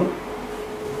same game.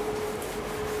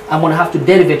 I'm going to have to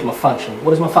derivate my function.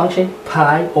 What is my function?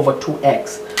 Pi over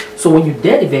 2x. So when you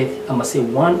derivate, I'm going to say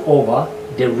 1 over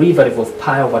derivative of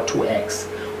pi over 2x,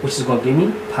 which is going to give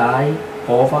me pi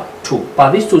over 2.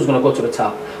 But this 2 is going to go to the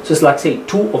top. So it's like say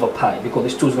 2 over pi, because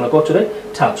this 2 is going to go to the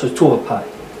top. So it's 2 over pi.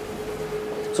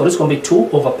 So this is going to be 2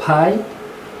 over pi.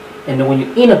 And then when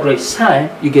you integrate sine,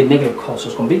 you get negative cos. So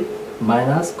it's going to be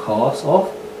minus cos of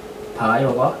pi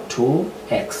over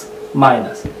 2x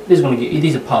minus. This is going to give, it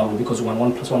is a power rule because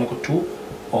 1 plus 1 equal 2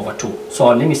 over 2. So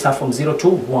our limit starts from 0 to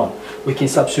 1. We can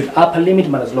substitute upper limit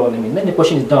minus lower limit. Then the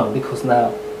question is done, because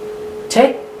now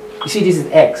take, you see this is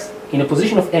x. In the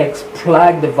position of x,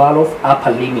 plug the value of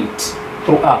upper limit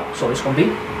throughout. So it's going to be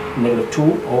negative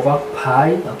 2 over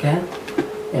pi, okay?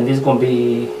 And this is going to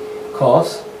be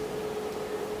cos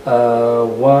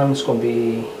 1 is going to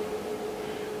be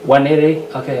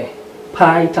 180, okay?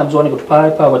 Pi times 1 equal to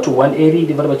pi over 2, 180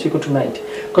 divided by 2 equal to 90.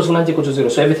 Cos of 90 equal to 0.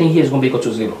 So everything here is going to be equal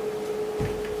to 0.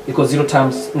 Because 0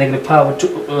 times negative pi over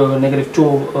 2, negative 2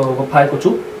 over pi equal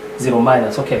to 0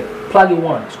 minus, okay? Plug in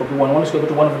 1, it's going to be 1. 1 is going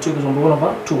to be 1 over 2, it's going to be 1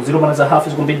 over 2. 0 minus a half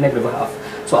is going to be negative a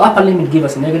half. So upper limit give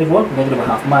us negative 1, negative a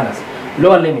half minus.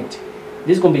 Lower limit,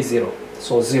 this is going to be 0.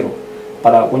 So 0.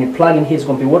 But when you plug in here, it's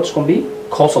going to be what? It's going to be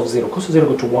cos of 0. Cos of 0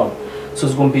 equal to 1. So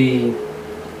it's going to be,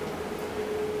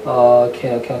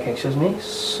 okay, excuse me.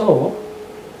 So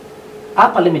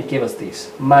upper limit gave us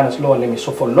this, minus lower limit.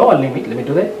 So for lower limit, let me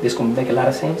do that. This is going to make a lot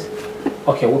of sense.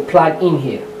 Okay, we'll plug in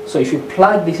here. So if you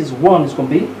plug this is 1, it's going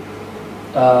to be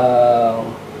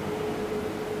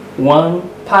 1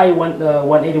 pi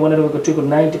 180 equal to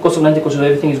 90. Cos of 90 equal to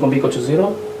everything is going to be equal to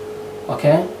 0.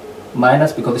 Okay,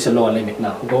 minus, because this is a lower limit.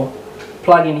 Now go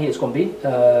plug in here. It's going to be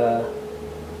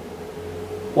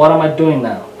what am I doing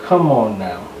now? Come on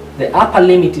now. The upper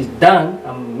limit is done.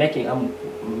 I'm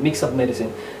mix up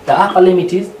medicine. The upper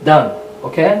limit is done.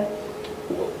 Okay,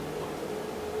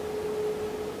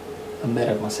 I'm mad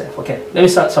at myself. Okay, let me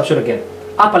substitute again.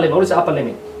 Upper limit. What is the upper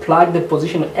limit? Plug the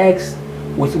position of x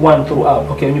with 1 throughout.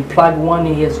 Okay, when you plug 1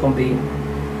 in here, it's gonna be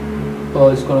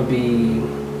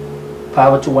pi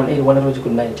over 2 180 1 over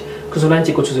 90 because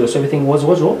 90 equals to 0. So everything was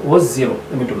 0.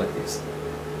 Let me do like this.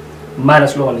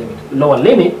 Minus lower limit. Lower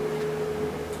limit.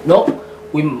 No,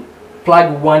 we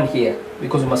plug 1 here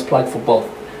because we must plug for both.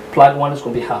 Plug 1 is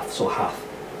gonna be half, so half.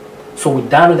 So we're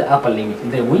down with the upper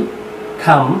limit. Then we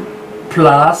come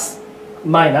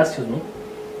minus, excuse me.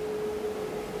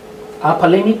 Upper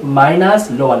limit minus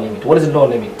lower limit. What is the lower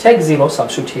limit? Take 0,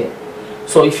 substitute here.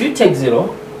 So if you take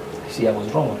 0, see I was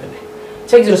wrong already.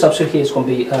 Take 0, substitute here, it's going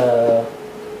to be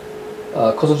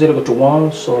cos of 0 go to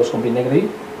 1, so it's going to be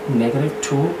negative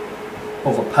 2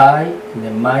 over pi, and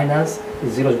then minus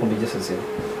 0 is going to be just a 0.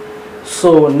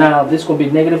 So now this is going to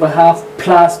be negative a half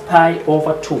plus pi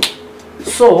over 2.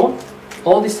 So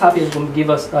all this half is going to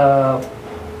give us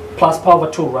plus pi over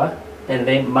 2, right? And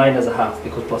then minus a half,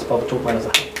 because plus pi over 2 minus a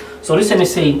half. So this, let me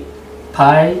say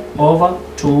pi over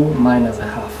 2 minus a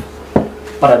half.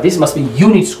 But this must be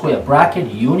unit square, bracket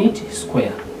unit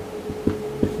square,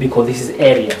 because this is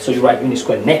area. So you write unit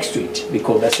square next to it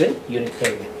because that's a unit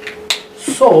area.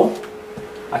 So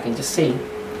I can just say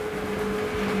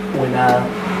when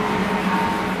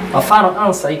our final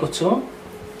answer equal to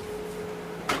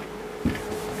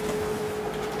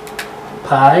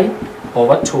pi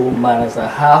over 2 minus a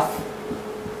half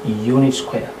unit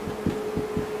square.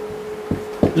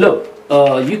 Look,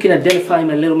 you can identify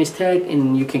my little mistake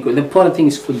and you can go. The important thing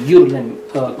is for you to learn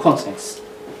concepts.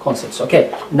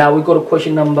 Okay, now we go to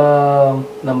question number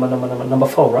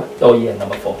 4, right? Oh yeah,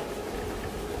 number 4.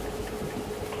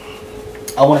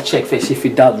 I want to check first if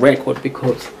it does record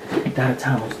because that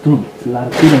time I was doing it. A lot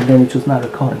of people then it was not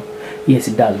recording. Yes,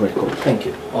 it does record. Thank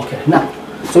you. Okay, now,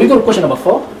 so we go to question number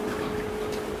 4.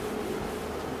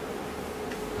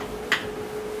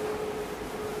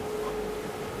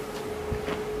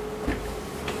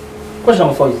 Question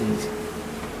number 4 is easy.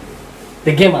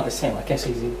 The game are the same. I can't say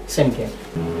it's the same game.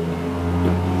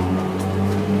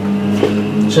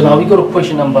 So now we go to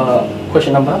question number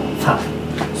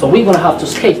 5. So we're gonna have to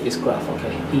sketch this graph.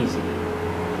 Okay, easy.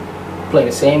 Play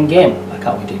the same game like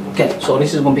how we did. Okay, so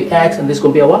this is gonna be x and this is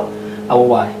gonna be our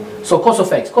y. So cos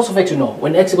of x. Cos of x, you know,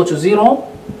 when x equal to 0,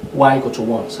 y equal to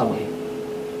 1 somewhere here.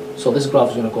 So this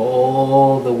graph is gonna go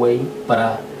all the way,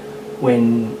 but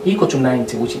when equal to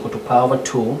 90, which equal to pi over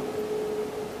 2.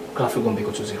 Graph is going to be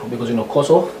equal to 0 because you know cos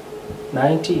of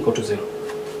 90 equal to 0,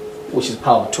 which is pi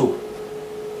over 2.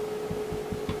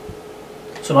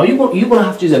 So now you're going to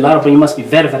have to use a lot of brain. You must be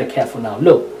very, very careful now.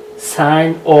 Look,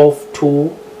 sine of 2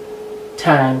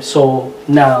 times. So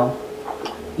now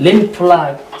let me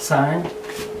plug sine.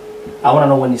 I want to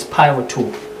know when it's pi over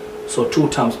 2. So 2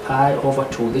 times pi over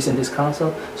 2. This and this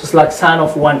cancel. So it's like sine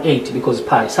of 180 because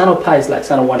pi. Sine of pi is like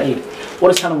sine of 180.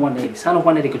 What is sine of 180? Sine of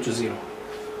 180 equal to 0.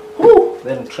 Woo!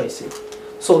 Then trace it.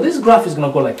 So this graph is gonna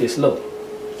go like this. Look.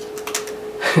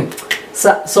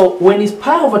 so when it's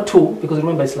pi over 2, because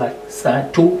remember it's like sine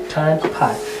 2 times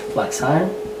pi, like sine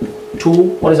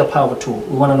 2. What is a pi over 2?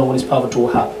 We want to know when it's pi over 2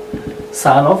 will happen.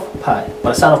 Sine of pi,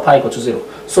 but sine of pi equal to 0.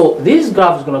 So this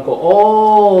graph is gonna go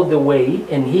all the way,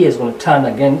 and here is gonna turn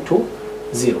again to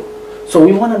 0. So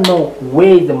we want to know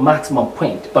where the maximum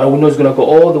point, but we know it's gonna go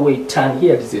all the way turn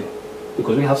here to 0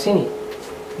 because we have seen it.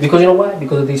 Because you know why?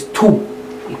 Because of these 2.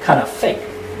 It kind of affected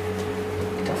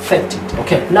it.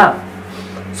 Okay, now,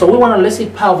 so we want to, let's say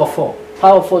pi over 4. Pi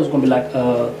over 4 is going to be like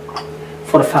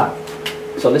 45.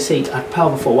 So let's say at pi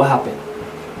over 4, what happened?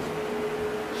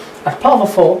 At pi over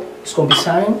 4, it's going to be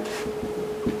sine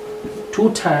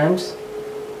 2 times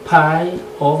pi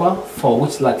over 4,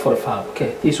 which is like 45.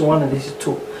 Okay, this one and this is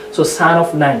 2. So sine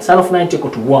of 9. Sine of 9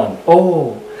 equal to 1.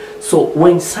 Oh, so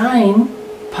when sine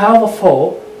pi over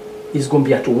 4 is going to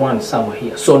be at 1 somewhere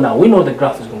here. So now we know the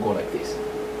graph is going to go like this.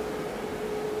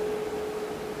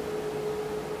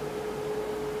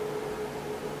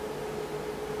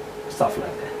 Stuff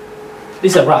like that.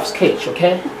 This is a rough sketch,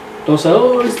 okay? Don't say,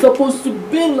 oh, it's supposed to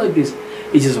be like this.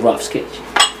 It's just a rough sketch.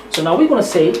 So now we're going to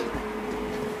say,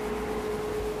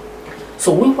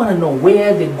 so we want to know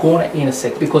where they're going to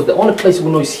intersect because the only place we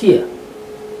know is here.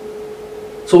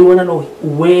 So we want to know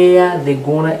where they're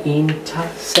going to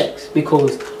intersect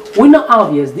because we know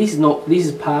obvious this is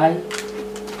pi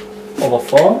over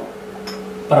 4,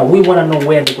 but we want to know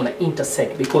where they're going to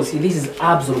intersect because this is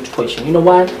absolute question. You know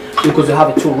why? Because you have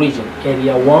a 2 region,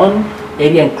 area 1,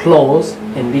 area enclosed,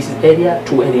 and this is area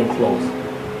 2, area enclosed.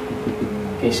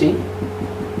 Can you see?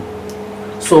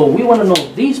 So we want to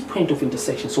know this point of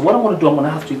intersection. So what I want to do, I'm going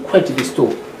to have to equate these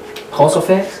two. Cos of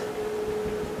x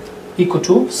equal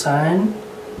to sine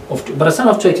of 2. But the sine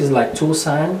of 2x is like 2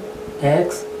 sine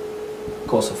x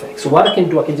cos of x. So what I can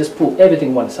do, I can just put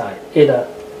everything one side. Either,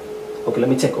 okay, let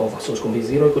me take over. So it's going to be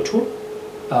 0 equal to,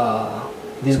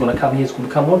 this is going to come here, it's going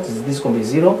to come out. This is going to be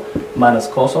 0 minus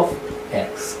cos of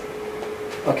x.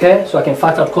 Okay, so I can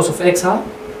factor out cos of x out.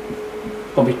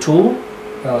 It's going to be 2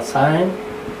 sine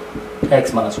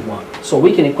x minus 1. So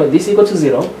we can equate this equal to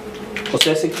 0. Cos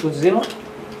x equal to 0.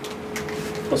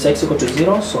 Cos x equal to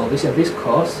 0. So this is this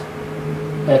cos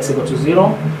x equal to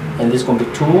 0. And this is going to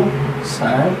be 2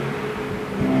 sine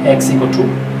x equal to,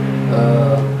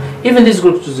 even this is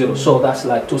equal to 0. So that's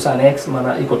like 2 sine x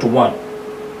minus equal to 1.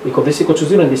 Because this equal to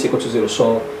 0 and this equal to 0.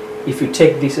 So if you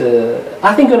take this,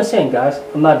 I think you understand, guys.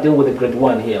 I'm not dealing with the grade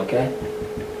 1 here, okay?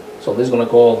 So this is going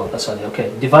to go over. That's all.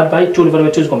 Okay. Divide by 2 divided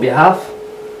by 2 is going to be a half.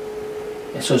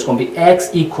 And so it's going to be x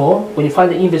equal, when you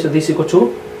find the inverse of this equal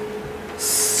to,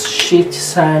 shift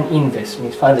sine inverse.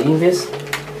 Means find the inverse.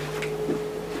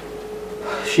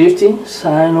 Shifting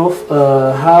sine of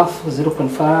half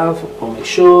 0.5. I'll make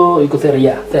sure equal 30.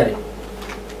 Yeah, 30.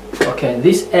 Okay.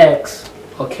 This x.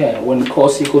 Okay. When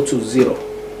cos equal to 0.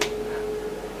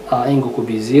 Angle could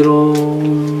be 0,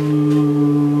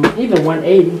 even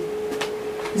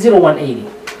 180, 0, 180.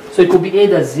 So it could be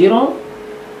either 0,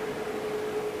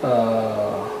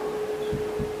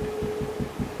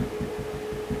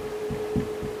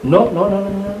 no,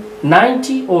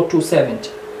 90 or 270.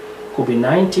 Could be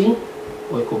 90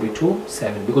 or it could be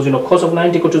 270, because you know cos of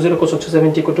 90 equal to 0, cos of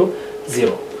 270 equal to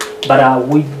 0. But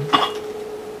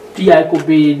it could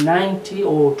be 90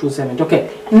 or 270. Okay,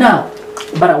 now.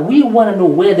 But we want to know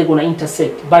where they're going to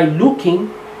intersect by looking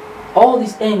all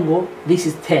this angle. This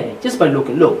is 30 just by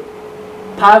looking. Look,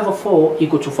 pi over 4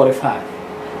 equal to 45.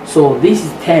 So this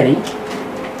is 30,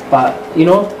 but you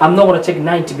know I'm not going to take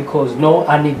 90 because no,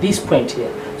 I need this point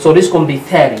here. So this is going to be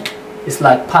 30. It's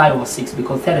like pi over 6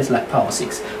 because 30 is like pi over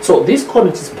 6. So this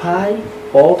coordinate is pi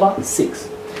over 6.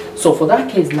 So for that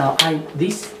case now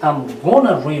I'm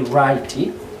gonna rewrite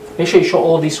it. Make sure you show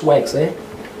all these works.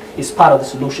 It's part of the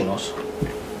solution also.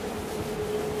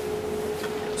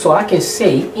 So I can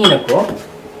say integral,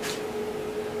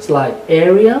 it's like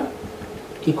area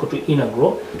equal to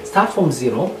integral, start from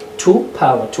 0 to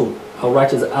pi over 2. I'll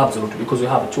write it as absolute because we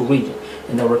have a 2 region.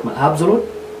 And then I'll write my absolute,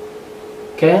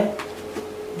 okay?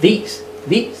 This,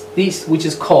 which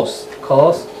is cos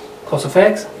of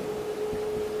x,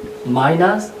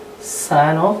 minus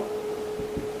sine of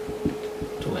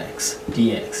 2x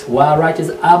dx. Why I write it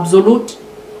as absolute?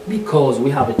 Because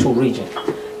we have a 2 region.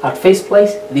 At first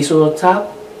place, this was on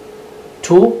top,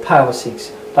 2 pi over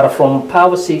 6. But from pi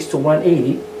over 6 to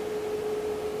 180,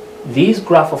 this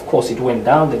graph, of course, it went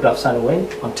down, the graph sign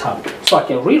went on top. So I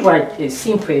can rewrite a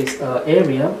simple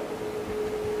area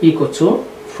equal to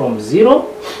from 0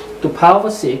 to pi over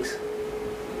 6,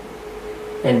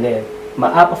 and then my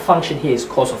upper function here is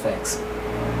cos of x.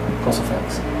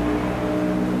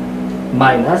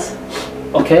 Minus,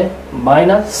 okay,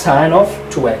 minus sine of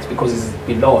 2x, because it's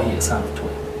below here, sine of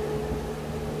 2x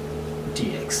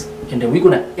dx. And then we're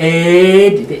going to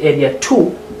add the area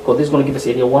 2, because this is going to give us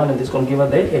area 1 and this is going to give us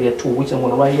the area 2, which I'm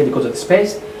going to write here because of the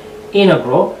space.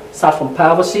 Integral, start from pi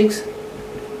over 6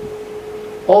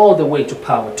 all the way to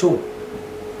pi over 2.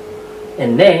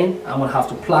 And then I'm going to have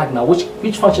to plug now which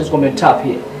function is going to be on top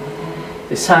here.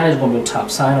 The sine is going to be on top,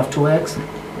 sine of 2x,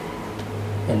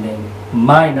 and then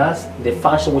minus the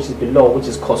function which is below, which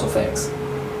is cos of x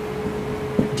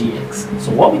dx.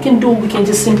 So what we can do, we can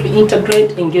just simply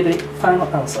integrate and get a final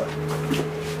answer.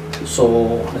 So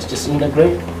let's just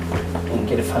integrate and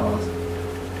get a final answer.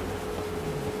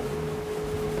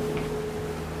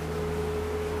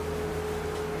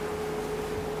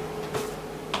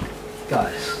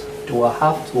 Guys, do I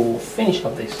have to finish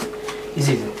up this? It's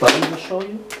easy, but let me show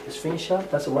you. Let's finish up.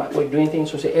 That's the right way of doing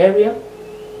things. So say area.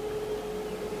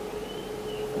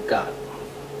 Got it.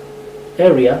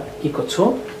 Area equal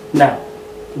to, now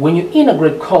when you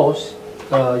integrate cos,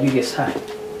 you get sine.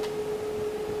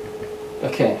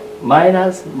 Okay,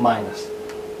 minus.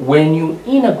 When you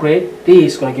integrate,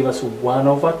 this is going to give us 1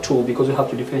 over 2, because we have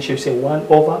to differentiate. Say 1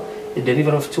 over the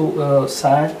derivative of 2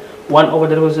 sine. 1 over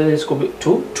the derivative is going to be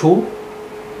 2,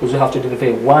 because we have to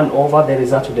derivate 1 over the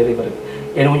resultant derivative.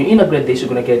 And when you integrate this, you're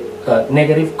going to get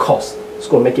negative cos. It's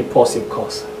going to make it positive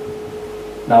cos.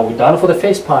 Now we're done for the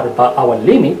first part, but our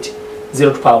limit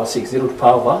 0 to power 6, 0 to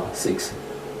power 6.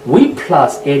 We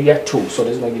plus area 2, so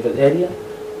this is going to give us area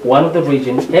 1 of the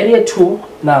region. Area 2,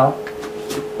 now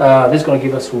this is going to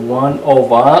give us 1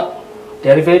 over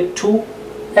derivative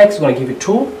 2x is going to give you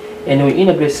 2, and when we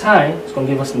integrate sine, it's going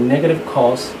to give us negative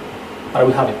cos, and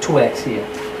we have a 2x here.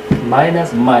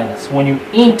 Minus. When you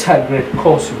integrate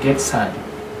cos, you get sine.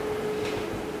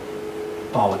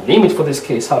 Our limit for this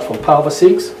case start from power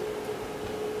 6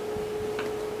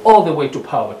 all the way to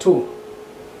power 2.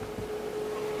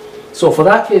 So for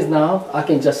that case now, I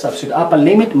can just substitute upper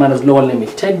limit minus lower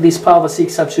limit. Take this power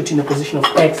 6, substitute in the position of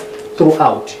x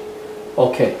throughout.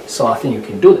 Okay, so I think you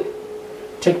can do that.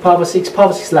 Take power 6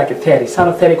 is like a 30. Sin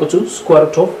of 30 equal to square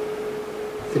root of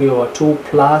 3 over 2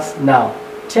 plus, now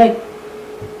take,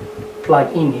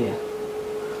 plug in here.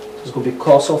 So it's going to be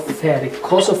cos of 30.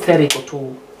 Cos of 30 equal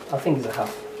to, I think it's a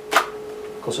half.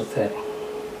 Cos of 30.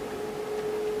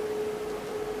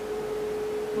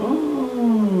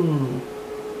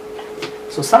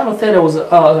 So sin of 30 was,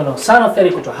 no, sin of 30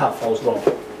 equal to half, I was wrong.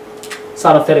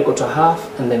 Sin of 30 equal to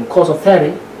half, and then cos of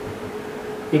 30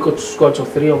 equal to square root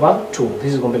of 3 over 2.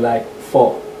 This is going to be like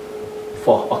 4.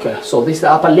 Okay, so this is the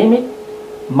upper limit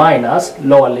minus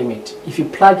lower limit. If you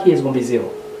plug here, it's going to be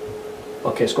 0.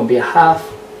 Okay, it's going to be a half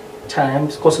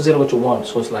times cos of 0 equal to 1,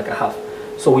 so it's like a half.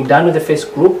 So we're done with the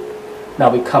first group. Now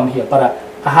we come here, but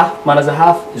a half minus a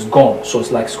half is gone, so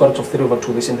it's like square root of 3 over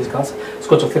 2. This in this cancel.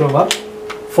 Square root of 3 over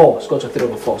 4. Square root of 3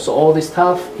 over 4. So all this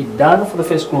stuff is done for the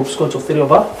first group. Square root of 3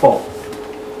 over 4.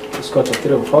 Square root of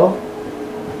 3 over 4.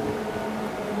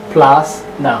 Plus,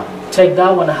 now take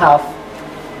that 1/2.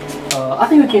 I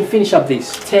think we can finish up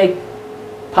this. Take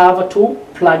power 2,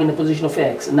 plug in the position of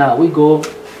x. Now we go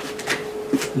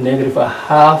negative a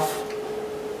half.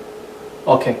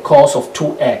 Okay, cos of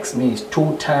 2x means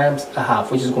 2 times a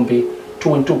half, which is going to be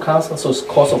 2 and 2 cancel, so it's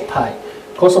cos of pi.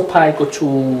 Cos of pi equal to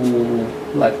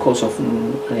like cos of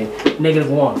negative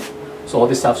 1. So all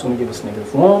this stuff is going to give us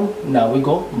negative 1. Now we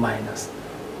go minus.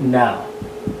 Now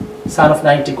sin of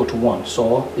 90 equal to 1.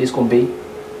 So it's going to be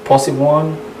positive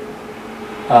 1,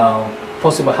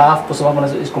 positive a half, positive 1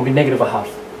 is going to be negative a half.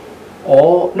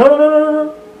 Or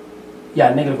no.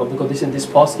 Yeah, negative, because this and this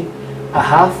positive. A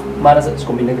half minus it's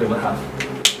going to be negative a half.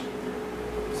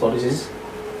 So this is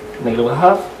negative a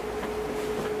half.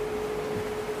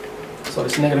 So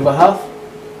it's negative a half.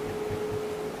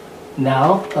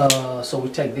 Now, so we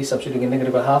take this substituting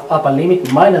negative a half. Upper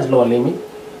limit minus lower limit.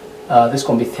 This is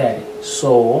going to be 30.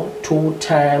 So 2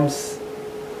 times,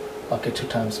 okay, 2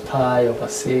 times pi over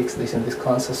 6. This and this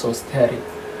cancel, so it's 30.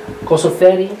 Cos of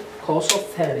 30.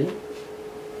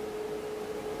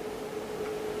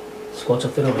 Square root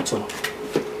of 3 over 2.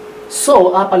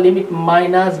 So upper limit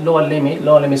minus lower limit.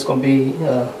 Lower limit is going to be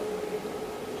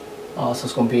so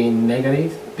it's going to be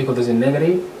negative, because there's a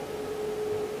negative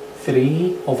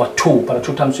 3 over 2, but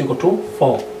 2 times 2 equal to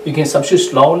 4. You can substitute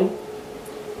slowly.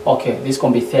 Okay, this is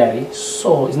going to be 30.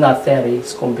 So it's not 30,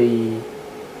 it's going to be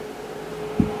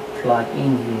plug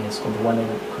in here. It's going to be 1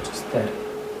 equal to 30.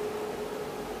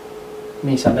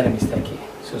 Means I made a mistake here.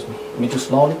 Excuse me. Let me do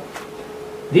slowly.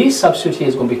 This substitute here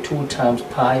is going to be 2 times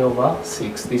pi over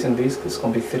 6. This and this is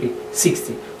going to be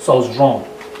 360. So I was wrong.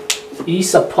 It's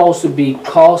supposed to be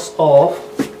cos of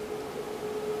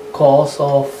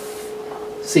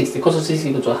 60. Cos of 60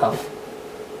 equal to a half.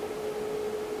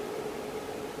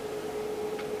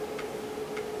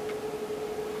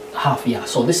 Half, yeah.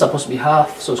 So this is supposed to be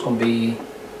half. So it's going to be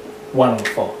 1 over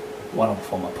 4. 1 over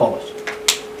 4, my apologies.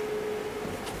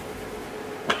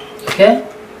 Okay?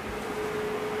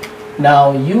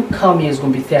 Now you come here is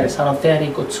going to be 30. Sin of 30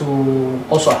 equal to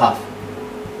also a half.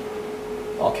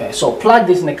 Okay, so plug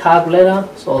this in the calculator.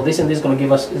 So this and this is going to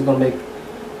give us, is going to make,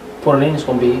 put it in, it's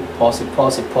going to be positive,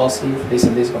 positive, positive. This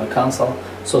and this is going to cancel.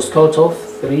 So square root of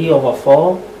 3 over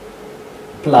 4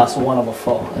 plus 1 over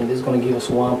 4. And this is going to give us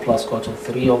 1 plus square root of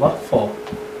 3 over 4.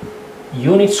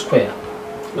 Unit square.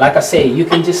 Like I say, you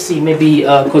can just see maybe,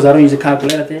 because I don't use a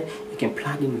calculator there, you can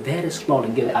plug in very slowly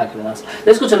and get the accurate answer.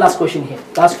 Let's go to the last question here.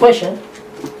 Last question.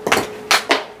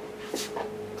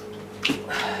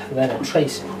 Then I'm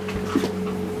tracing.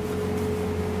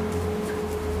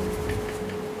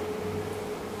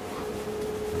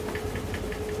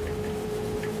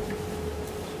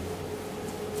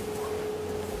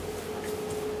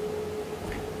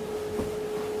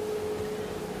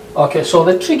 Okay, so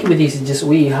the trick with this is just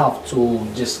we have to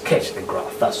just sketch the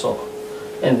graph, that's all,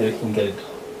 and then we can get it done.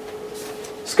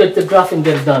 Sketch the graph and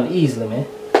get it done easily, man.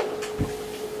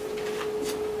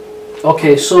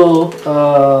 Okay, so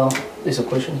there's a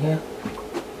question here,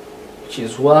 which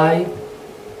is y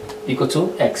equal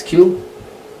to x cubed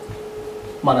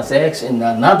minus x, and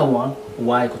another one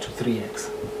y equal to 3x.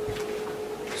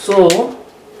 So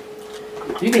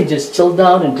you can just chill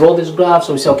down and draw this graph.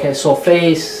 So we say, okay, so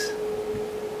face,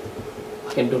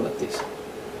 I can do like this.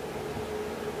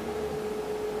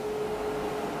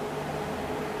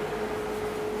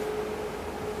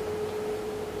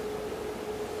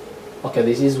 Okay,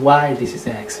 this is y, this is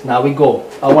x. Now we go.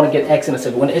 I want to get x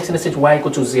intercept. When x intercept y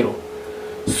equal to 0.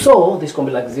 So this can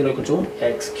be like 0 equal to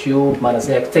x cubed minus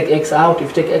x. Take x out. If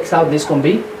you take x out, this can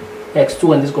be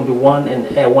x2 and this is going to be 1 and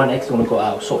 1x is going to go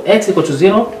out. So x equal to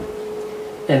 0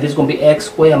 and this is going to be x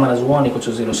squared minus 1 equal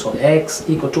to 0. So x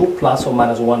equal to plus or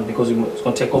minus 1 because it's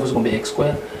going to take over, it's going to be x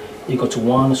squared equal to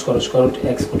 1 square root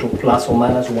x equal to plus or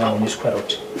minus 1 on the square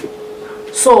root.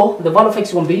 So the value of x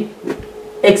is going to be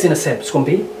x-intercept. It's going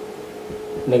to be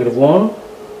 -1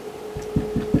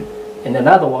 and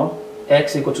another one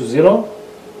x equal to 0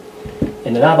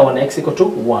 and another one x equal to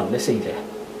 1. Let's say there.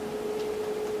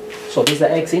 So these are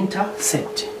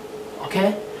x-intercept.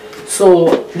 Okay, so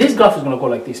this graph is going to go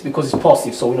like this because it's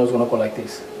positive, so we know it's going to go like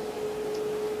this.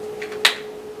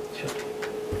 Sure.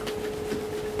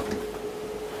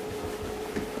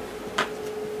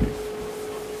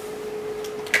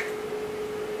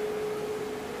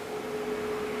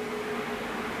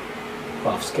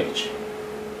 Graph sketch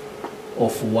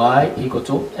of y equal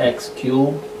to x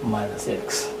cubed minus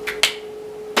x.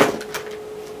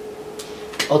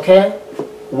 Okay,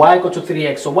 y equal to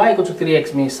 3x. So y equal to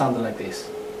 3x means something like this.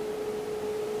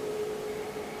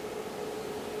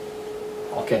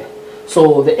 Okay,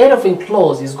 so the area of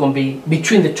enclosed is going to be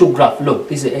between the two graphs. Look,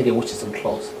 this is the area which is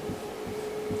enclosed.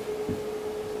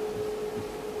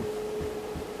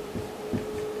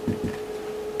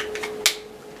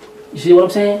 You see what I'm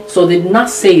saying? So they did not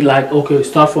say like, okay,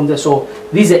 start from there. So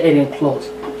this is the area enclosed.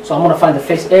 So I'm going to find the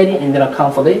first area and then I'll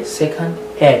count for the second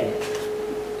area.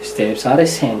 Steps are the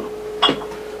same.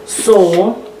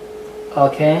 So,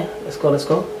 okay, let's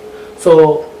go.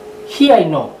 So here I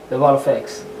know the value of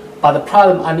x, but the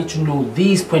problem I need to know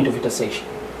this point of intersection.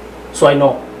 So I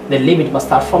know the limit must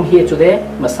start from here to there,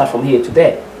 must start from here to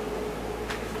there.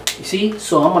 You see?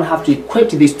 So I'm gonna have to equate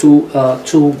these two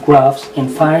graphs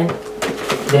and find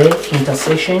the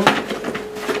intersection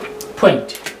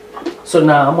point. So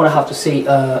now I'm gonna have to say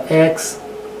x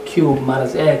cubed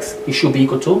minus x, it should be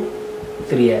equal to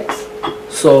 3x.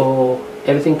 So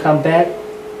everything come back,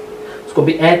 it's going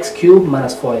to be x cubed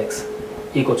minus 4x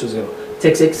equal to 0.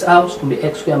 Takes x out, it's going to be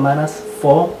x squared minus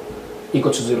 4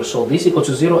 equal to 0. So this equal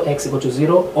to 0, x equal to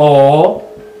 0, or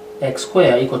x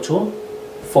squared equal to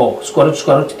 4. Square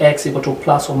root x equal to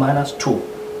plus or minus 2.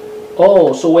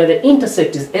 Oh, so where the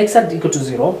intersect is x equal to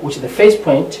 0, which is the first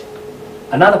point,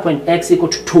 another point x equal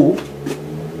to 2.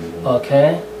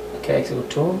 Okay, x equal to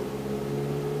 2.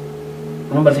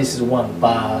 Remember this is 1,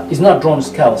 but it's not drawn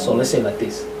scale, so let's say like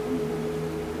this.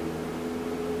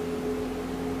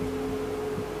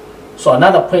 So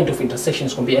another point of intersection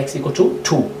is going to be x equal to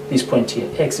 2, this point here,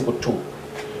 x equal to 2.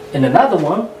 And another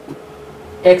one,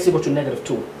 x equal to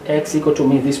 -2. X equal to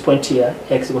means this point here,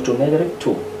 x equal to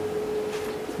 -2.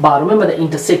 But remember they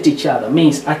intersect each other,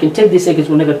 means I can take this x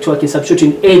equal to -2, I can substitute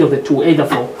in either of the two, either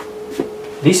for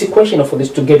this equation or for this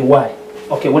to get y.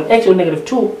 Okay, when x equal to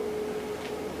 -2,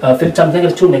 3 times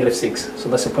 -2, -6. So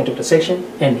that's the point of intersection.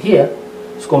 And here,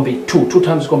 it's going to be 2. 2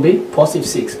 times is going to be positive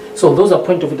 6. So those are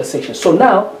point of intersection. So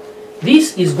now,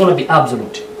 this is going to be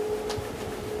absolute.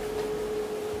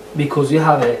 Because you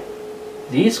have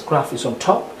this graph is on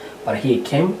top, but here it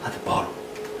came at the bottom.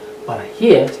 But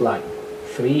here, it's like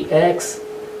 3x.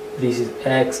 This is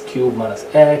x cubed minus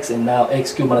x. And now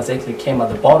x cubed minus x came at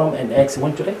the bottom and x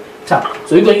went to the top.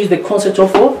 So you're going to use the concept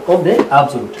of the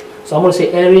absolute. So I'm going to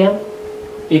say area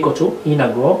equal to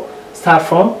integral, start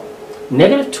from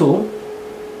 -2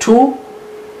 to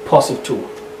 +2,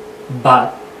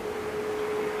 but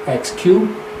x cubed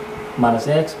minus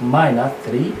x minus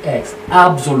 3x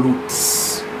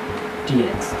absolutes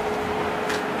dx.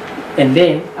 And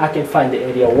then I can find the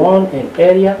area 1 and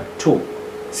area 2.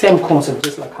 Same concept,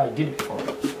 just like how I did it before.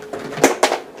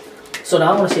 So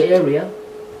now I'm going to say area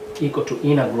equal to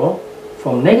integral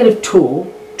from -2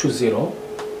 to 0.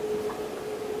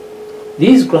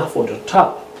 This graph on the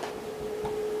top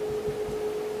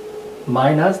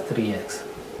minus 3x,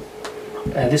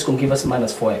 and this will give us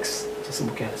minus 4x. Just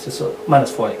look at it. So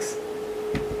minus 4x.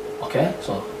 Okay,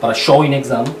 so but I show in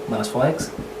exam minus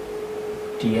 4x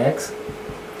dx.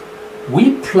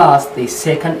 We plus the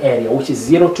second area, which is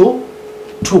 0 to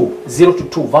 2. 0 to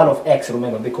 2 value of x.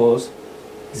 Remember, because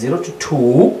 0 to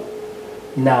 2.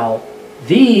 Now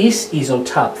this is on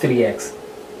top 3x.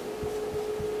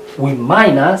 We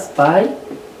minus by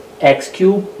x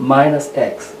cubed minus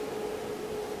x.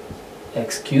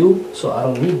 X cubed, so I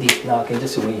don't need this now, I can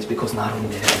just erase because now I don't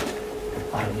need it.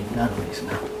 I don't need none of this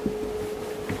now.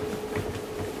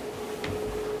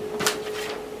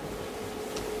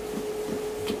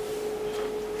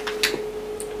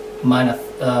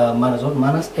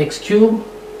 Minus x cubed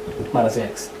minus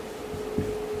x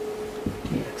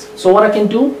dx. So what I can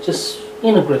do, just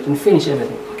integrate and finish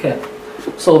everything. Okay.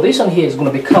 So this one here is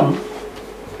going to become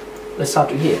let's start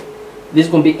to here. This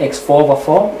is going to be x4 over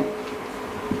 4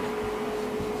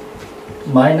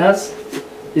 minus,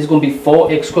 this is going to be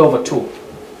 4x squared over 2.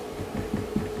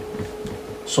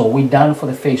 So we're done for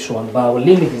the first one, but our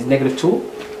limit is -2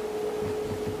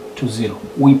 to 0.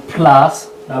 We plus,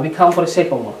 now we come for the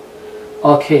second one.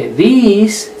 Okay,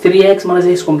 this 3x minus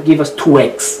x is going to give us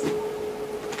 2x.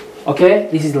 Okay,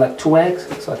 this is like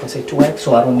 2x, so I can say 2x,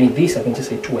 so I don't need this, I can just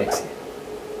say 2x here.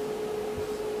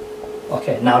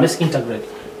 Okay, now let's integrate.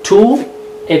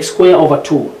 2x squared over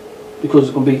 2, because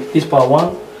it's going to be this power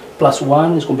 1 plus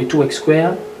 1 is going to be 2x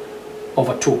squared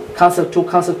over 2. Cancel 2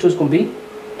 is going to be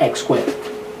x squared.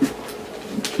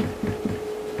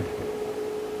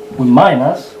 We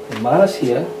minus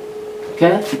here,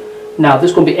 okay? Now this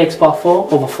is going to be x power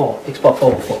 4 over 4, x power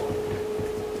 4 over 4.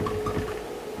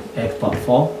 X power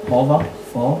 4 over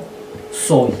 4.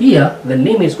 So here, the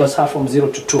limit is going to start from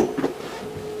 0 to 2.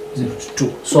 0 to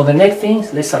 2. So the next thing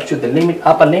is, let's substitute the limit,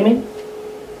 upper limit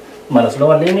minus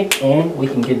lower limit, and we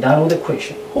can get done with the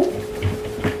question.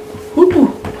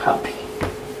 Happy.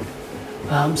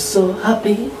 I'm so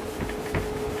happy.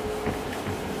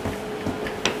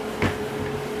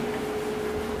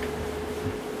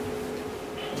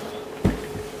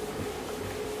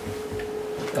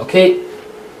 Okay,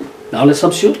 now let's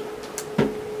substitute.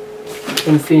 Let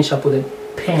me finish up with a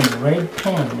pen, red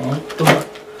pen, man.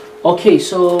 Okay,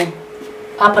 so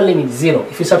upper limit 0.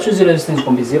 If you substitute 0, this thing is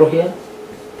going to be 0 here.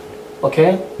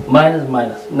 Okay,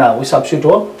 minus. Now we substitute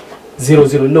what? 0,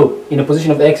 0. Look, in the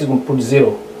position of the x is going to put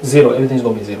 0, 0. Everything is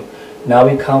going to be 0. Now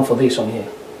we count for this one here.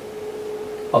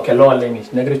 Okay, lower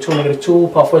limit. -2,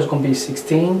 power 4 is going to be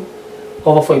 16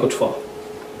 over 4 equals 4.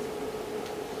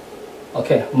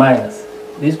 Okay, minus.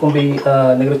 This is going to be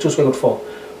 -2 squared equals 4.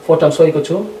 4 times 4 equals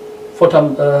 2. 4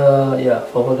 times,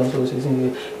 4 times 4 is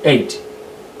 16, 8.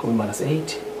 Going to be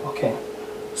 -8. Okay.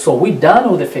 So we're done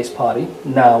with the first party.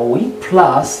 Now we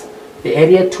plus the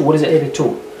area 2. What is the area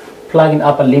 2? Plug in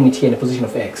upper limit here in the position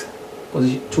of x.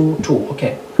 Position 2, 2.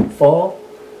 Okay. 4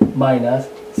 minus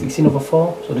 16 over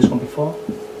 4. So this is going to be 4.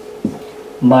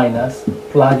 Minus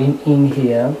plugging in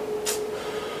here.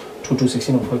 2 to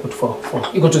 16 over 4 equal to 4. 4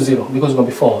 equal to 0 because it's going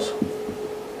to be 4s.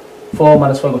 4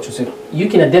 minus 4 equal to 0. You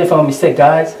can identify a mistake,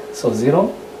 guys. So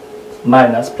 0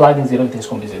 minus plug in 0. Everything is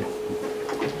going to be 0.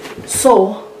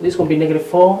 So this is going to be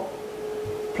 -4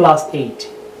 plus 8.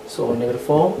 So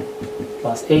 -4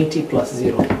 plus 80 plus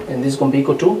 0. And this is going to be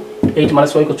equal to 8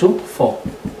 minus 4 equal to 4.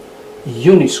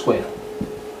 Unit square.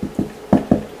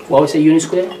 Why we say unit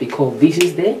square? Because this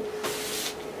is the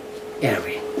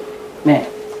area. Man,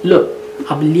 look,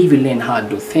 I believe you learn how to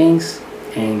do things.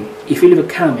 And if you leave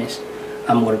a comment,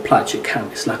 I'm going to reply to your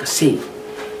comments. Like I say,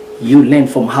 you learn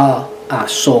from how I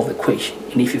solve the question.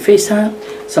 And if you first time,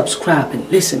 subscribe and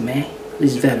listen, man.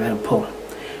 This is very, very important.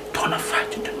 Don't afraid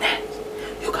to donate.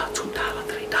 You got $2,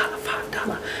 $3,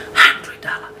 $5,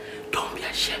 $100. Don't be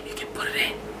ashamed. You can put it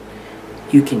in.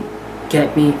 You can get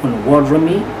me on the Word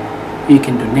Me. You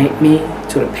can donate me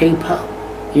to the PayPal.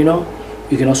 You know,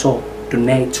 you can also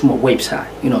donate to my website.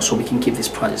 You know, so we can keep this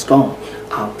project going.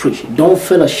 I appreciate it. Don't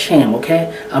feel ashamed, okay?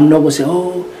 I'm not gonna say,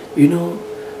 oh, you know,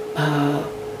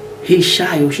 he's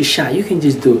shy or she's shy. You can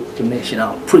just do donation.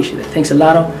 I appreciate it. Thanks a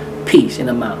lot. Peace, and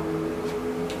I'm out.